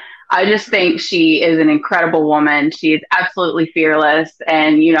 So I just think she is an incredible woman. She is absolutely fearless,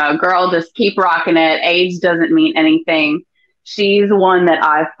 and you know, girl, just keep rocking it. Age doesn't mean anything. She's one that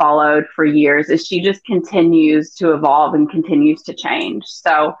I've followed for years as she just continues to evolve and continues to change.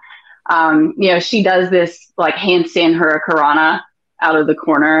 So, you know, she does this like handstand hurricanrana out of the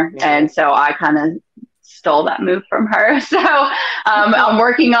corner. Yeah. And so I kind of stole that move from her. So I'm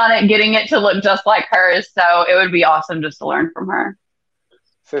working on it, getting it to look just like hers. So it would be awesome just to learn from her.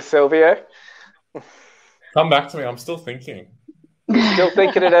 So Silvio? Come back to me. I'm still thinking. Still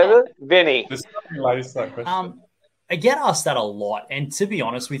thinking it over? Vinny? This is that question. I get asked that a lot, and to be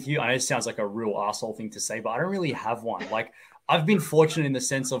honest with you, I know it sounds like a real asshole thing to say, but I don't really have one. Like, I've been fortunate in the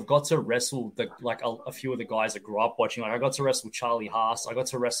sense of got to wrestle a few of the guys that grew up watching. Like, I got to wrestle Charlie Haas, I got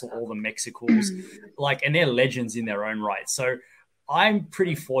to wrestle all the Mexicals, like, and they're legends in their own right. So I'm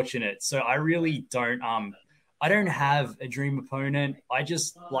pretty fortunate. So I really don't. I don't have a dream opponent. I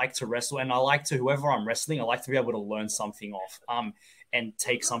just like to wrestle, and I like to, whoever I'm wrestling, I like to be able to learn something off, and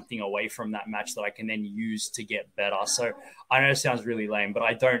take something away from that match that I can then use to get better. So I know it sounds really lame, but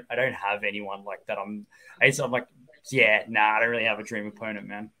I don't have anyone like that. I'm like, yeah, nah, I don't really have a dream opponent,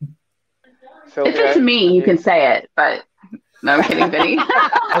 man. If it's me, you can say it, but no, I'm kidding, Vinnie.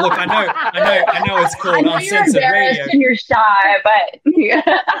 Oh, look, I know it's called uncensored radio. And you're shy, but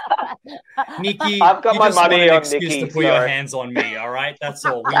Nikki, I've got you my just money want an on excuse Nikki, to put your hands on me, all right? That's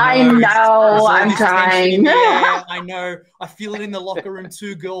all. I know, I'm trying. Yeah, I know. I feel it in the locker room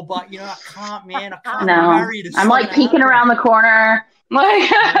too, girl, but I can't, man. I can't. No, I'm like peeking around the corner.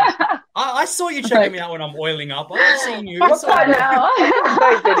 Like, I saw you checking me out when I'm oiling up. I've seen you.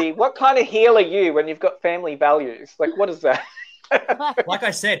 Vinnie, what kind of heel are you when you've got family values? Like, what is that? Like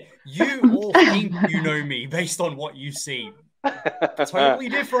I said, you all think you know me based on what you see. Totally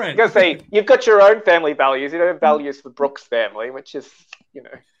different. I was gonna say, you've got your own family values. You don't have values for Brooke's family, which is,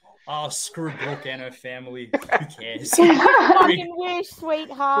 Oh, screw Brooke and her family. Who cares? Fucking wish,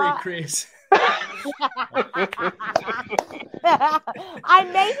 sweetheart. Free Chris. I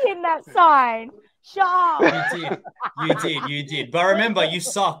made him that sign. Shut up. You did. But remember, you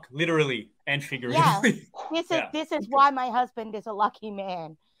suck, literally and figuratively. Yeah. This is why my husband is a lucky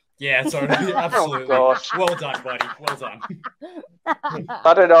man. Yeah, totally. Absolutely. Oh, gosh. Well done, buddy. Well done.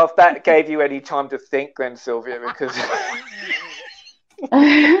 I don't know if that gave you any time to think then, Silvio, because...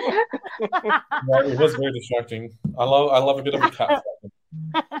 It was very distracting. I love a bit of a cat.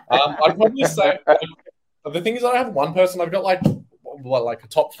 I'd probably say the thing is, I have one person. I've got like a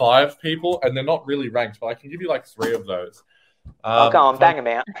top 5 people, and they're not really ranked, but I can give you like 3 of those. Go on, bang them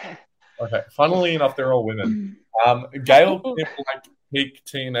out. Okay. Funnily enough, they're all women. Gail, like peak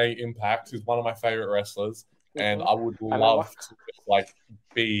TNA Impact, is one of my favorite wrestlers, and I would love to like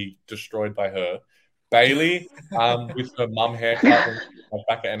be destroyed by her. Bailey, with her mum haircut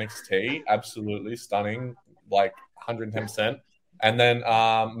back at NXT, absolutely stunning, like 110%. And then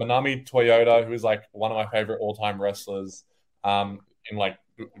Manami Toyota, who is like one of my favorite all-time wrestlers, in like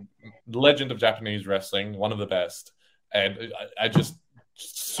legend of Japanese wrestling, one of the best. And I just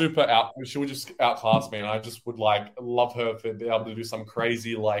super out. She would just outclass me, and I just would like love her to be able to do some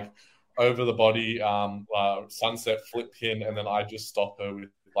crazy like over the body sunset flip pin, and then I just stop her with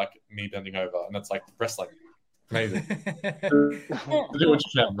like me bending over, and that's like wrestling. Amazing. Do what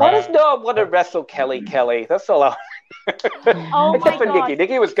you can, right? I just want to wrestle Kelly. That's all I Oh except for God. Nikki.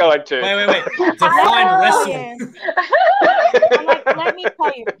 Nikki was going to. Wait. Define wrestle. I'm like, let me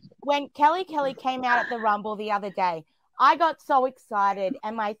tell you, when Kelly came out at the Rumble the other day, I got so excited,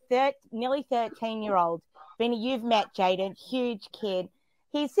 and my nearly 13-year-old, Vinnie, you've met Jaden, huge kid.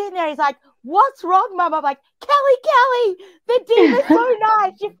 He's sitting there, he's like, "What's wrong, Mum?" I'm like, Kelly, the diva's so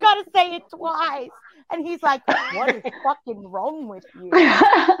nice. You've got to say it twice. And he's like, "What is fucking wrong with you?"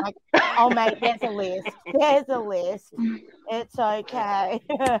 I'm like, "Oh, mate, there's a list. It's okay."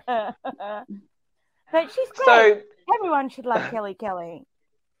 But she's great. So, everyone should love Kelly.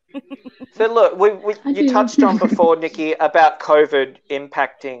 So look, you touched on before, Nikki, about COVID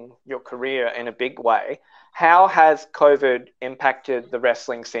impacting your career in a big way. How has COVID impacted the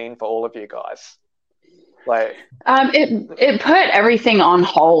wrestling scene for all of you guys? Like, it put everything on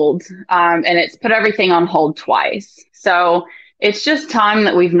hold, and it's put everything on hold twice. So it's just time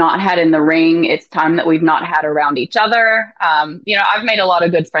that we've not had in the ring. It's time that we've not had around each other. I've made a lot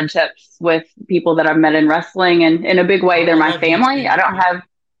of good friendships with people that I've met in wrestling, and in a big way, they're my family. I don't have.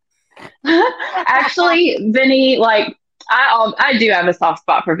 Actually, Vinnie, like I do have a soft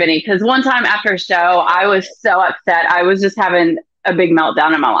spot for Vinnie, because one time after a show, I was so upset. I was just having a big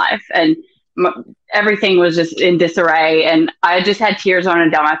meltdown in my life, and everything was just in disarray, and I just had tears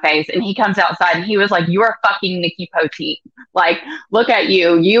running down my face. And he comes outside, and he was like, "You are fucking Nikki Poteet. Like, look at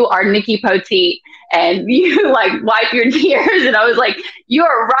you. You are Nikki Poteet, and you like wipe your tears." And I was like, "You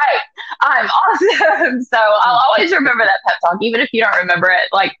are right. I'm awesome." So I'll always remember that pep talk, even if you don't remember it.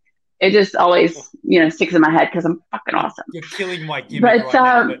 Like, it just always, sticks in my head because I'm fucking awesome. You're killing my gimmick right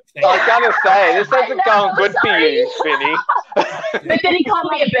now. But I was gonna say, this hasn't gone good for you, Vinnie. But then he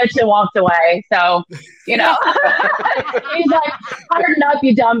called me a bitch and walked away. So, he's like, "Harden up,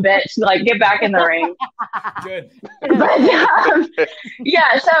 you dumb bitch. Like, get back in the ring." Good. But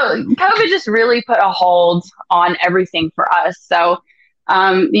so COVID just really put a hold on everything for us. So,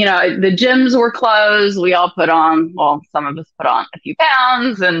 the gyms were closed. We all some of us put on a few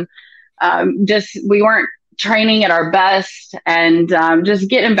pounds, and we weren't training at our best, and just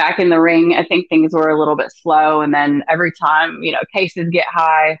getting back in the ring. I think things were a little bit slow. And then every time, cases get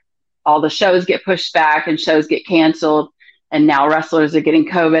high, all the shows get pushed back and shows get canceled. And now wrestlers are getting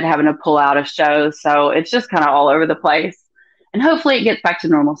COVID, having to pull out of shows. So it's just kind of all over the place. And hopefully it gets back to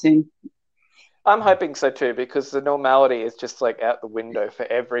normal soon. I'm hoping so too, because the normality is just like out the window for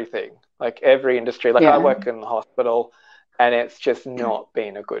everything, like every industry. Like I work in the hospital, and it's just not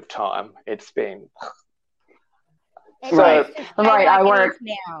been a good time. It's been right. I work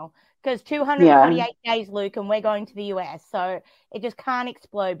now because 248 days, Luke, and we're going to the US, so it just can't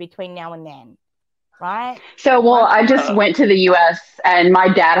explode between now and then. Right. So, I just went to the US and my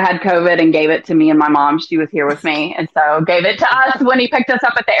dad had COVID and gave it to me and my mom. She was here with me. And so gave it to us when he picked us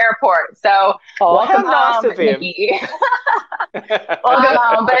up at the airport. So welcome home, Nikki. Welcome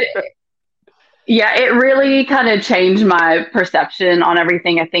home. But yeah, it really kind of changed my perception on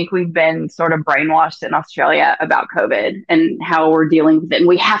everything. I think we've been sort of brainwashed in Australia about COVID and how we're dealing with it. And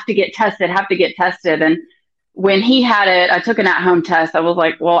we have to get tested. And when he had it, I took an at-home test. I was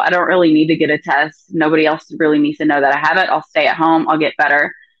like, well, I don't really need to get a test. Nobody else really needs to know that I have it. I'll stay at home. I'll get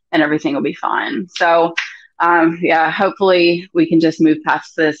better and everything will be fine. So, hopefully we can just move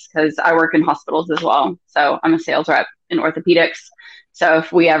past this because I work in hospitals as well. So I'm a sales rep in orthopedics. So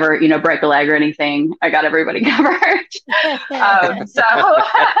if we ever, break a leg or anything, I got everybody covered. So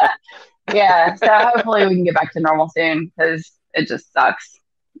hopefully we can get back to normal soon because it just sucks.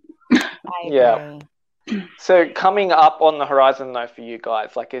 Yeah. So coming up on the horizon though for you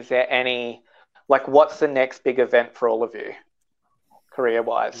guys, like is there any, like what's the next big event for all of you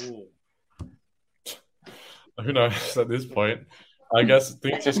career-wise? Who knows at this point? I guess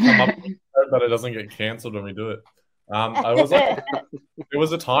things just come up that it doesn't get cancelled when we do it. There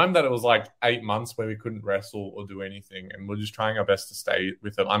was a time that it was like 8 months where we couldn't wrestle or do anything, and we're just trying our best to stay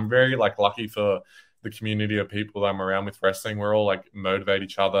with it. I'm very lucky for the community of people that I'm around with wrestling. We're all motivate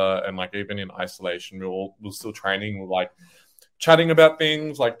each other, and even in isolation, we're still training. We're chatting about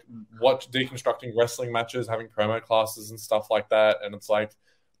things deconstructing wrestling matches, having promo classes and stuff like that. And it's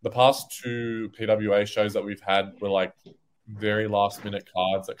the past 2 PWA shows that we've had were very last minute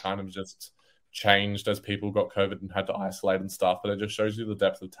cards that kind of just changed as people got COVID and had to isolate and stuff. But it just shows you the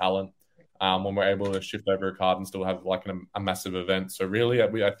depth of talent when we're able to shift over a card and still have a massive event. So really,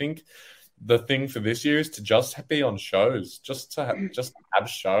 I think the thing for this year is to just be on shows, just have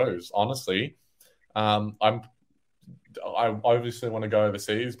shows. Honestly, I obviously want to go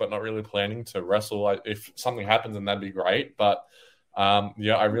overseas, but not really planning to wrestle. If something happens, then that'd be great. But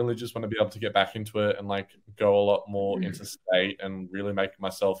I really just want to be able to get back into it and go a lot more interstate and really make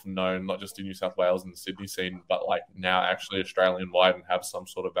myself known, not just in New South Wales and the Sydney scene, but now actually Australian wide and have some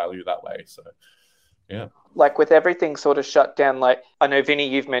sort of value that way. So. Yeah. With everything sort of shut down, I know Vinnie,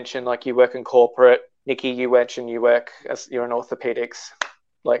 you've mentioned you work in corporate. Nikki, you mentioned you're an orthopedics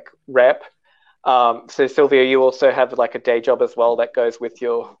rep. So Silvio, you also have a day job as well that goes with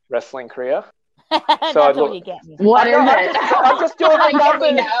your wrestling career. That's all you get me. What is it? I'm just doing the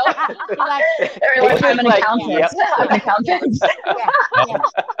numbers. I'm an accountant. I'm an accountant.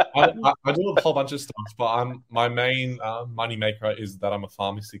 I do a whole bunch of stuff, but my main money maker is that I'm a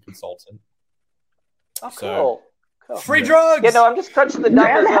pharmacy consultant. Oh, cool. Free drugs. Yeah, no, I'm just crunching the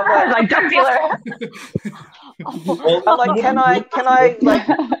numbers. I'm drug dealer. I'm can I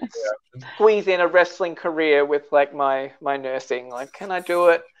squeeze in a wrestling career with my nursing? Can I do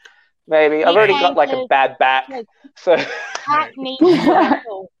it? Maybe. I've already got a bad back. So Pat needs to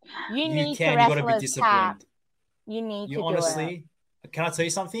wrestle. You need to wrestle. You got to be disciplined. You need to honestly, can I tell you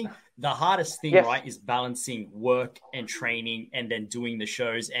something? The hardest thing, right, is balancing work and training and then doing the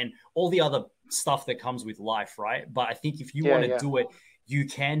shows and all the other stuff that comes with life, right? But I think if you want to do it, you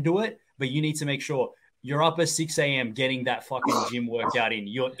can do it, but you need to make sure you're up at 6 a.m. getting that fucking gym workout in.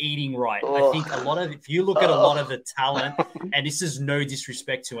 You're eating right. I think if you look at a lot of the talent, and this is no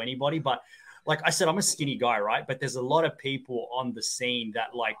disrespect to anybody, but like I said, I'm a skinny guy, right? But there's a lot of people on the scene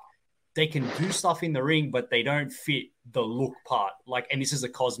that they can do stuff in the ring, but they don't fit the look part. And this is a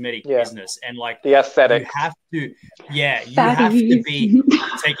cosmetic business. And the aesthetic. You have to be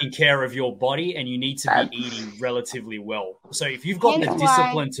taking care of your body and you need to be eating relatively well. So if you've got the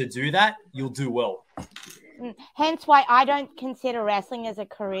discipline to do that, you'll do well. Hence why I don't consider wrestling as a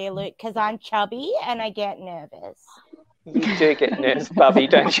career, Luke, because I'm chubby and I get nervous. You do get nervous, Bubby,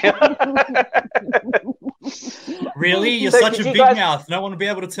 don't you? Really? You're such a big mouth. No one will be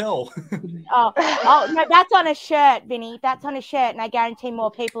able to tell. Oh, no, that's on a shirt, Vinny. That's on a shirt, and I guarantee more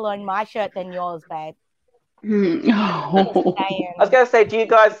people on my shirt than yours, babe. I was going to say, do you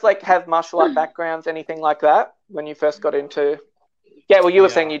guys have martial art backgrounds, anything like that, when you first got into? Yeah, well, you were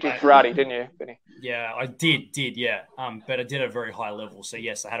saying you did karate, didn't you, Vinny? Yeah, I did, yeah. But I did at a very high level. So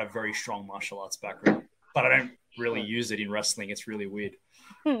yes, I had a very strong martial arts background, but I don't really use it in wrestling. It's really weird.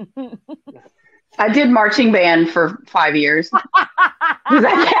 I did marching band for 5 years. Does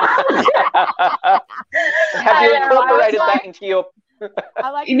that count? Have you incorporated that into your? I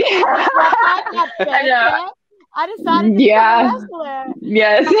like Yeah. I know. I decided to become a wrestler.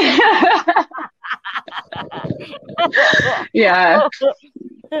 Yes. Yeah.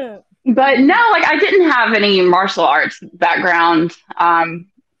 But no, like I didn't have any martial arts background.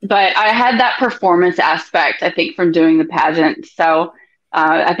 But I had that performance aspect, I think, from doing the pageant. So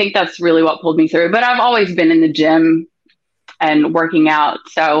I think that's really what pulled me through. But I've always been in the gym and working out.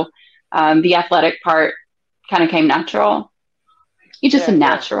 So the athletic part kind of came natural. You're just a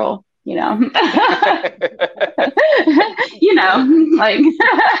natural, you know. You know, like.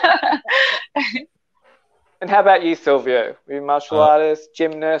 And how about you, Silvio? Were you a martial artist,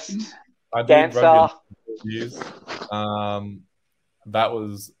 gymnast, dancer? That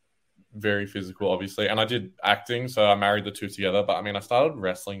was very physical, obviously. And I did acting, so I married the two together. But I mean, I started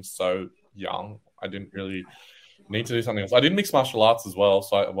wrestling so young. I didn't really need to do something else. I did mixed martial arts as well.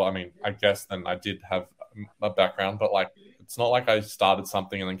 So, I guess then I did have a background. But like, it's not like I started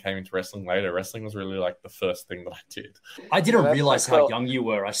something and then came into wrestling later. Wrestling was really like the first thing that I did. I didn't realize how young you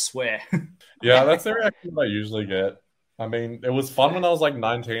were, I swear. Yeah, that's the reaction I usually get. I mean, it was fun when I was like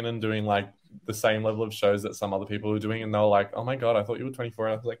 19 and doing like the same level of shows that some other people were doing, and they were like, "Oh my god, I thought you were 24."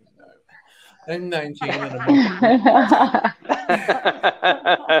 And I was like, "No, I'm 19 and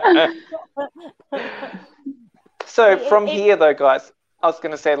I'm." So from here, though, guys, I was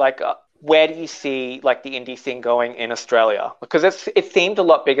going to say, like, where do you see like the indie scene going in Australia? Because it seemed a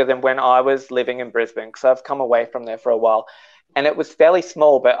lot bigger than when I was living in Brisbane. Because I've come away from there for a while, and it was fairly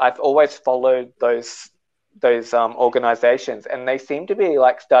small. But I've always followed those organizations, and they seem to be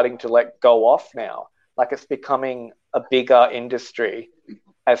like starting to like go off now. Like it's becoming a bigger industry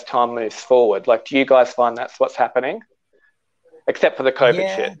as time moves forward. Like, do you guys find that's what's happening? Except for the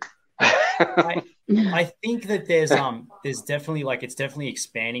COVID shit. I think that there's definitely like it's definitely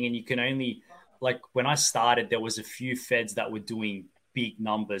expanding, and you can only like when I started there was a few feds that were doing big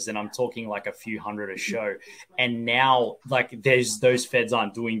numbers, and I'm talking like a few hundred a show, and now like those feds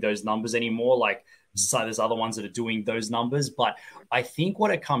aren't doing those numbers anymore. Like so there's other ones that are doing those numbers, but I think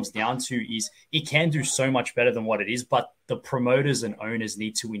what it comes down to is it can do so much better than what it is, but the promoters and owners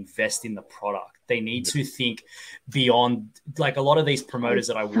need to invest in the product. They need to think beyond, like a lot of these promoters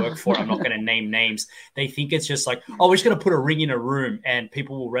that I work for, I'm not going to name names. They think it's just like, oh, we're just going to put a ring in a room and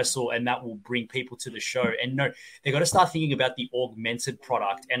people will wrestle and that will bring people to the show. And no, they got to start thinking about the augmented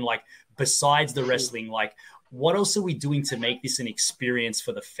product. And like, besides the wrestling, like, what else are we doing to make this an experience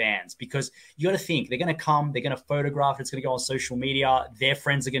for the fans? Because you got to think, they're going to come, they're going to photograph, it's going to go on social media. Their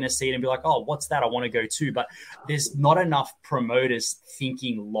friends are going to see it and be like, oh, what's that? I want to go too. But there's not enough promoters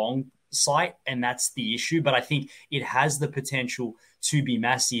thinking long sight, and that's the issue. But I think it has the potential to be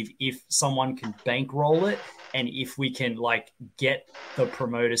massive if someone can bankroll it, and if we can like get the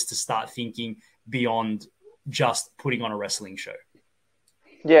promoters to start thinking beyond just putting on a wrestling show.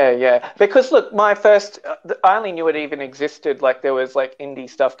 Yeah. Because look, I only knew it even existed. Like there was like indie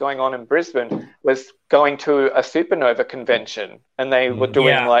stuff going on in Brisbane. Was going to a Supernova convention, and they were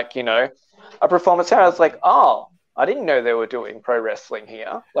doing like a performance. I was like, oh, I didn't know they were doing pro wrestling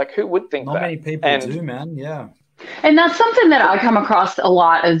here. Like, who would think that? Not many people do, man. Yeah. And that's something that I come across a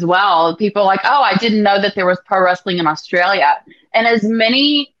lot as well. People are like, oh, I didn't know that there was pro wrestling in Australia. And as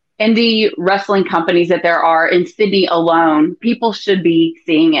many indie wrestling companies that there are in Sydney alone, people should be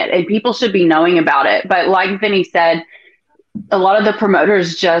seeing it and people should be knowing about it. But like Vinnie said, a lot of the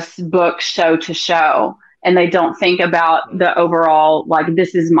promoters just book show to show, and they don't think about the overall, like,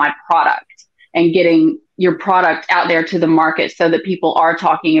 this is my product, and getting your product out there to the market so that people are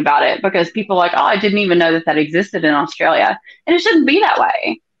talking about it, because people are like, oh, I didn't even know that existed in Australia. And it shouldn't be that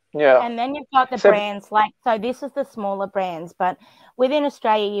way. Yeah. And then you've got the brands like, so this is the smaller brands, but within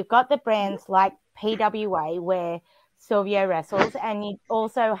Australia, you've got the brands like PWA where Silvio wrestles, and you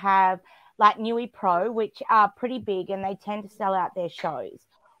also have like Nui Pro, which are pretty big, and they tend to sell out their shows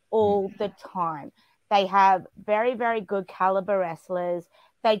all the time. They have very, very good caliber wrestlers.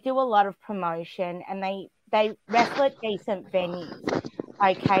 They do a lot of promotion, and they wrestle at decent venues.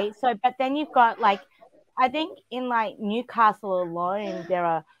 Okay, so but then you've got like, I think in like Newcastle alone, there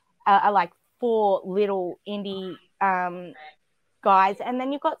are like 4 little indie guys, and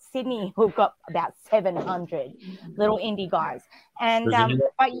then you've got Sydney who've got about 700 little indie guys, and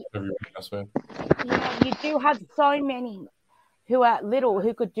but you do have so many who are little,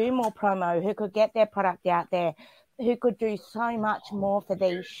 who could do more promo, who could get their product out there, who could do so much more for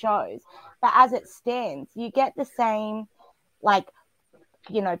these shows. But as it stands, you get the same, like,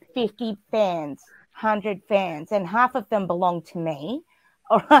 50 fans, 100 fans, and half of them belong to me,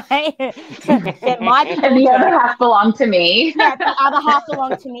 All right. They're my children. And the other half belong to me. Yeah, the other half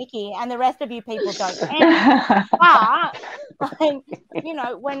belong to Nikki, and the rest of you people don't. But like, you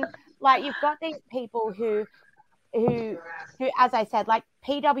know, when like you've got these people who, as I said, like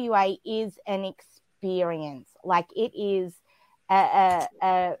PWA is an experience. Like it is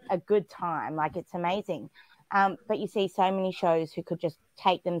a good time. Like it's amazing. But you see so many shows who could just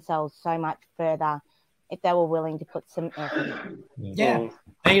take themselves so much further if they were willing to put some effort in. Yeah.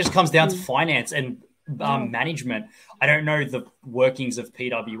 I think it just comes down to finance and management. I don't know the workings of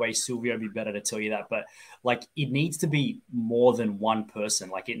PWA. Silvio would be better to tell you that, but like it needs to be more than one person.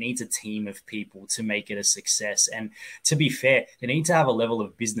 Like it needs a team of people to make it a success. And to be fair, they need to have a level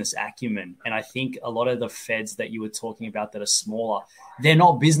of business acumen. And I think a lot of the feds that you were talking about that are smaller, they're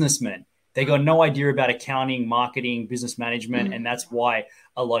not businessmen. They got no idea about accounting, marketing, business management. And that's why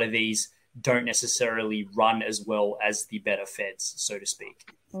a lot of these don't necessarily run as well as the better feds, so to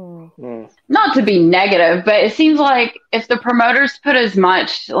speak. Not to be negative, but it seems like if the promoters put as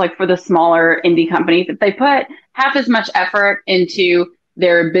much, like for the smaller indie companies, if they put half as much effort into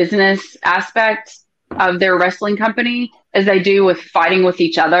their business aspect of their wrestling company as they do with fighting with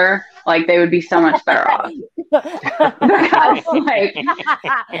each other, like they would be so much better off. Because like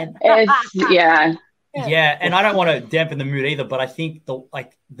it's Yeah, and I don't want to dampen the mood either, but I think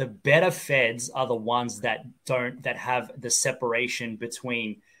the better feds are the ones that have the separation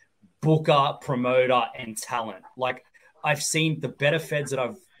between booker, promoter, and talent. Like I've seen the better feds that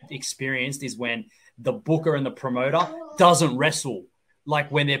I've experienced is when the booker and the promoter doesn't wrestle.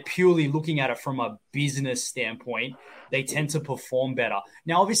 Like when they're purely looking at it from a business standpoint, they tend to perform better.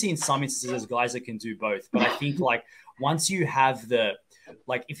 Now, obviously, in some instances, there's guys that can do both, but I think like once you have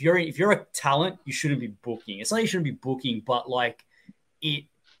like if you're a talent, you shouldn't be booking. It's not you shouldn't be booking, but like it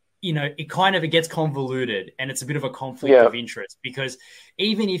gets convoluted and it's a bit of a conflict of interest because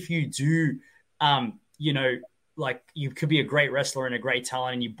even if you do, like you could be a great wrestler and a great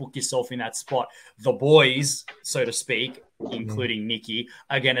talent and you book yourself in that spot, the boys, so to speak, including Nikki,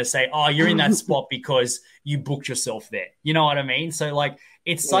 are going to say, oh, you're in that spot because you booked yourself there. You know what I mean? So like,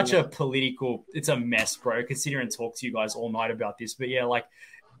 it's such a it's a mess, bro. I could sit here and talk to you guys all night about this, but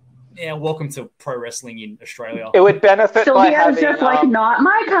welcome to pro wrestling in Australia. It would benefit by having... Silvio's just like, not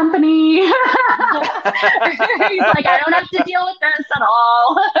my company. He's like, I don't have to deal with this at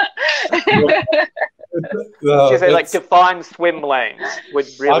all. Just say, like, define swim lanes would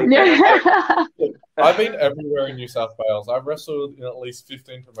really benefit. I've been everywhere in New South Wales. I've wrestled in at least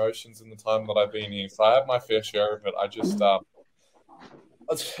 15 promotions in the time that I've been here, so I have my fair share of it. I just...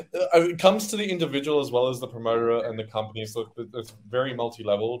 it comes to the individual as well as the promoter and the company. So it's very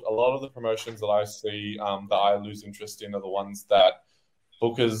multi-leveled. A lot of the promotions that I see that I lose interest in are the ones that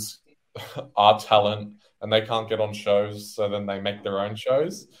bookers are talent and they can't get on shows, so then they make their own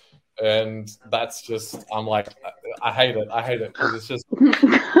shows. And that's just, I'm like, I hate it. I hate it because it's just...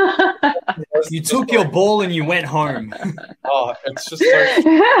 You took your ball and you went home. Oh, it's just so...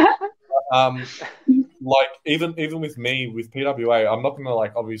 like even with me with PWA, I'm not gonna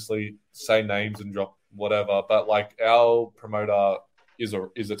like obviously say names and drop whatever, but like our promoter is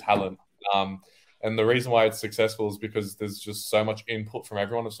a talent, and the reason why it's successful is because there's just so much input from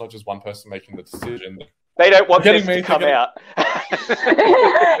everyone. It's not just one person making the decision. They don't want this to come out.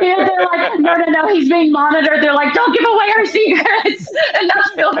 Yeah, they're like, no, he's being monitored. They're like, don't give away our secrets. And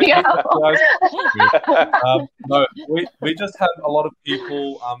that's Silvio. No, we just have a lot of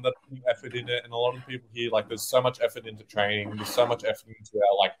people that put effort in it, and a lot of people here, like, there's so much effort into training. There's so much effort into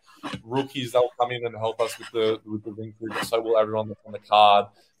our, like, rookies. They'll come in and help us with the ring crew, but so will everyone that's on the card.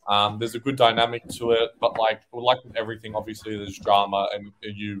 There's a good dynamic to it, but like with everything, obviously there's drama, and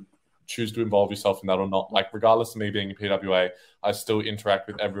you choose to involve yourself in that or not. Like, regardless of me being a PWA, I still interact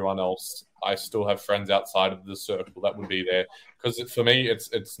with everyone else. I still have friends outside of the circle that would be there. Because for me,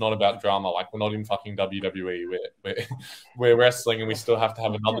 it's not about drama. Like, we're not in fucking WWE. We're wrestling, and we still have to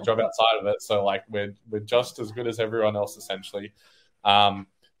have another job outside of it. So, like, we're just as good as everyone else, essentially.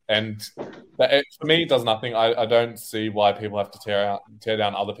 And for me, it does nothing. I don't see why people have to tear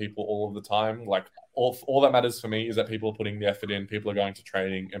down other people all of the time. Like, all that matters for me is that people are putting the effort in, people are going to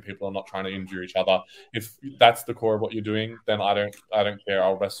training, and people are not trying to injure each other. If that's the core of what you're doing, then I don't care.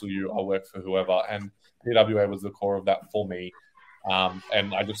 I'll wrestle you. I'll work for whoever. And PWA was the core of that for me.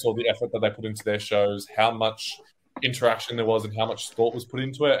 And I just saw the effort that they put into their shows, how much interaction there was and how much thought was put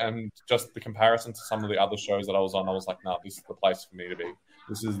into it, and just the comparison to some of the other shows that I was on, I was like, no, this is the place for me to be.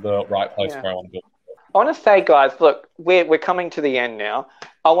 This is the right place where I want to be. I want to say, guys, look, we're coming to the end now.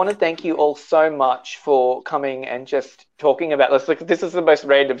 I want to thank you all so much for coming and just talking about this. Look, this is the most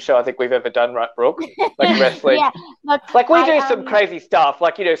random show I think we've ever done, right, Brooke? Like wrestling. Yeah, look, like we do some crazy stuff,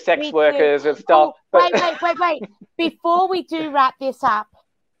 like, you know, sex workers and stuff. Wait. Before we do wrap this up,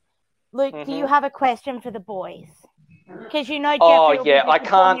 Luke, do you have a question for the boys? Because you know, Jeffrey will be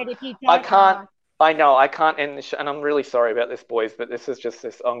disappointed if you don't. I know, I can't end the show, and I'm really sorry about this, boys, but this is just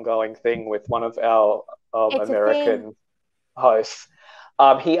this ongoing thing with one of our American hosts.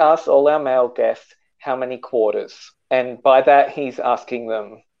 He asks all our male guests how many quarters, and by that he's asking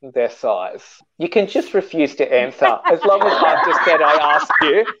them their size. You can just refuse to answer, as long as I've just said I asked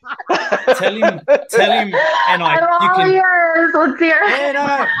you. Tell him, and you can. Yours. Let's hear it.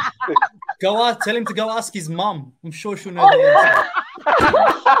 Yeah, no. Tell him to go ask his mum. I'm sure she'll know the answer.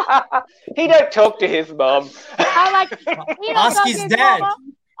 He don't talk to his mum. Ask his dad. Mama?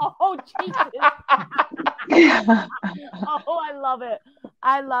 Oh, Jesus. Oh,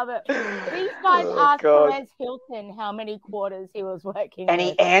 I love it. These guys asked Perez Hilton how many quarters he was working and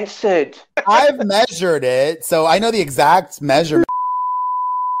he answered. I've measured it, so I know the exact measurement.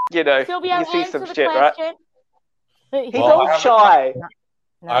 You know, Silvio, you see some shit, question. Right? He's all shy.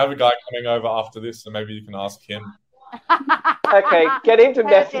 No. I have a guy coming over after this, so maybe you can ask him. Okay, get him to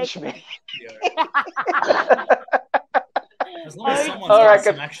message me. As long as someone's got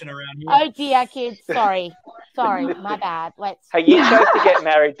some action around here. Oh dear, kids. Sorry, my bad. Hey, you chose to get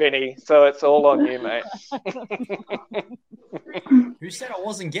married, Vinnie, so it's all on you, mate. Who said I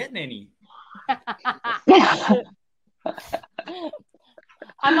wasn't getting any?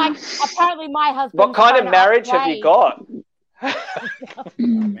 I'm like, apparently my husband. What kind of marriage have you got?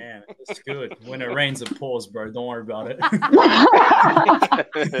 Man, it's good. When it rains, it pours, bro. Don't worry about it.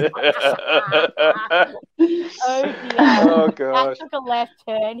 Oh dear. Oh gosh. That took a left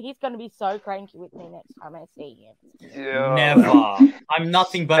turn. He's going to be so cranky with me next time I see him. Yeah. Never. I'm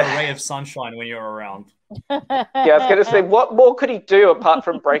nothing but a ray of sunshine when you're around. Yeah, I was going to say, what more could he do apart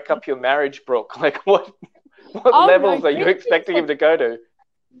from break up your marriage, Brooke? Like, what levels are you expecting him to go to?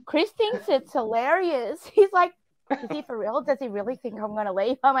 Chris thinks it's hilarious. He's like, is he for real? Does he really think I'm going to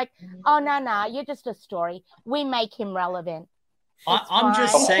leave? I'm like, oh, no, you're just a story. We make him relevant. I'm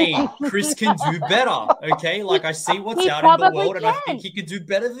just saying, Chris can do better, okay? Like, I see what's out in the world, and I think he could do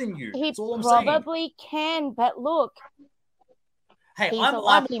better than you. That's all I'm saying. He probably can, but look. Hey, I'm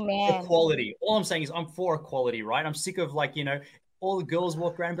for equality. All I'm saying is I'm for equality, right? I'm sick of, like, you know, all the girls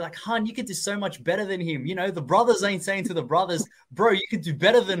walk around and be like, hun, you could do so much better than him. You know, the brothers ain't saying to the brothers, bro, you could do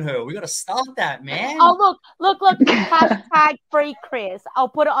better than her. We got to start that, man. Oh, look. Hashtag free Chris. I'll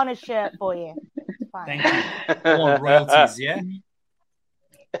put it on a shirt for you. It's fine. Thank you. Come on, royalties, yeah?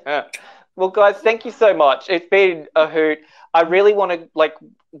 Well, guys, thank you so much. It's been a hoot. I really want to, like,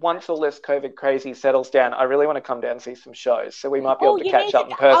 once all this COVID crazy settles down, I really want to come down and see some shows. So we might be able to catch up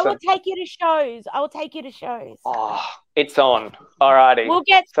in person. I will take you to shows. Oh, it's on. Alrighty. We'll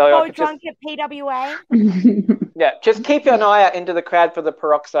get so drunk at PWA. Yeah, just keep an eye out into the crowd for the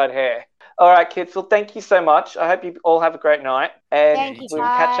peroxide hair. All right, kids. Well, thank you so much. I hope you all have a great night. And we'll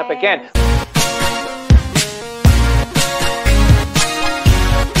catch up again.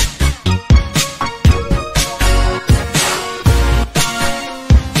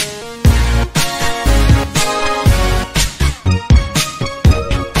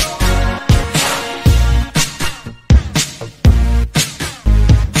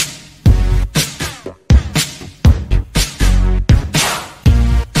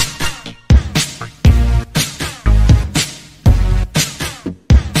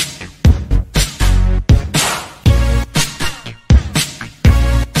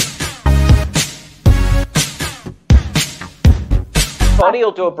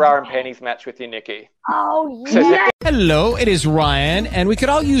 You'll do a bra and panties match with you, Nikki. Oh, yeah. Hello, it is Ryan, and we could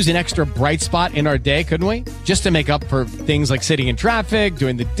all use an extra bright spot in our day, couldn't we? Just to make up for things like sitting in traffic,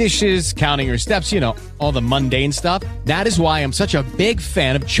 doing the dishes, counting your steps, you know, all the mundane stuff. That is why I'm such a big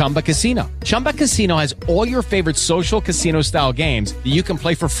fan of Chumba Casino. Chumba Casino has all your favorite social casino-style games that you can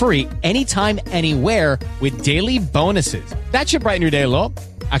play for free anytime, anywhere with daily bonuses. That should brighten your day a little.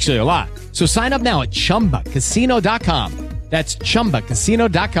 Actually, a lot. So sign up now at ChumbaCasino.com. That's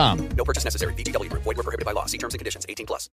ChumbaCasino.com. No purchase necessary. VGW Group. Void where prohibited by law. See terms and conditions. 18+.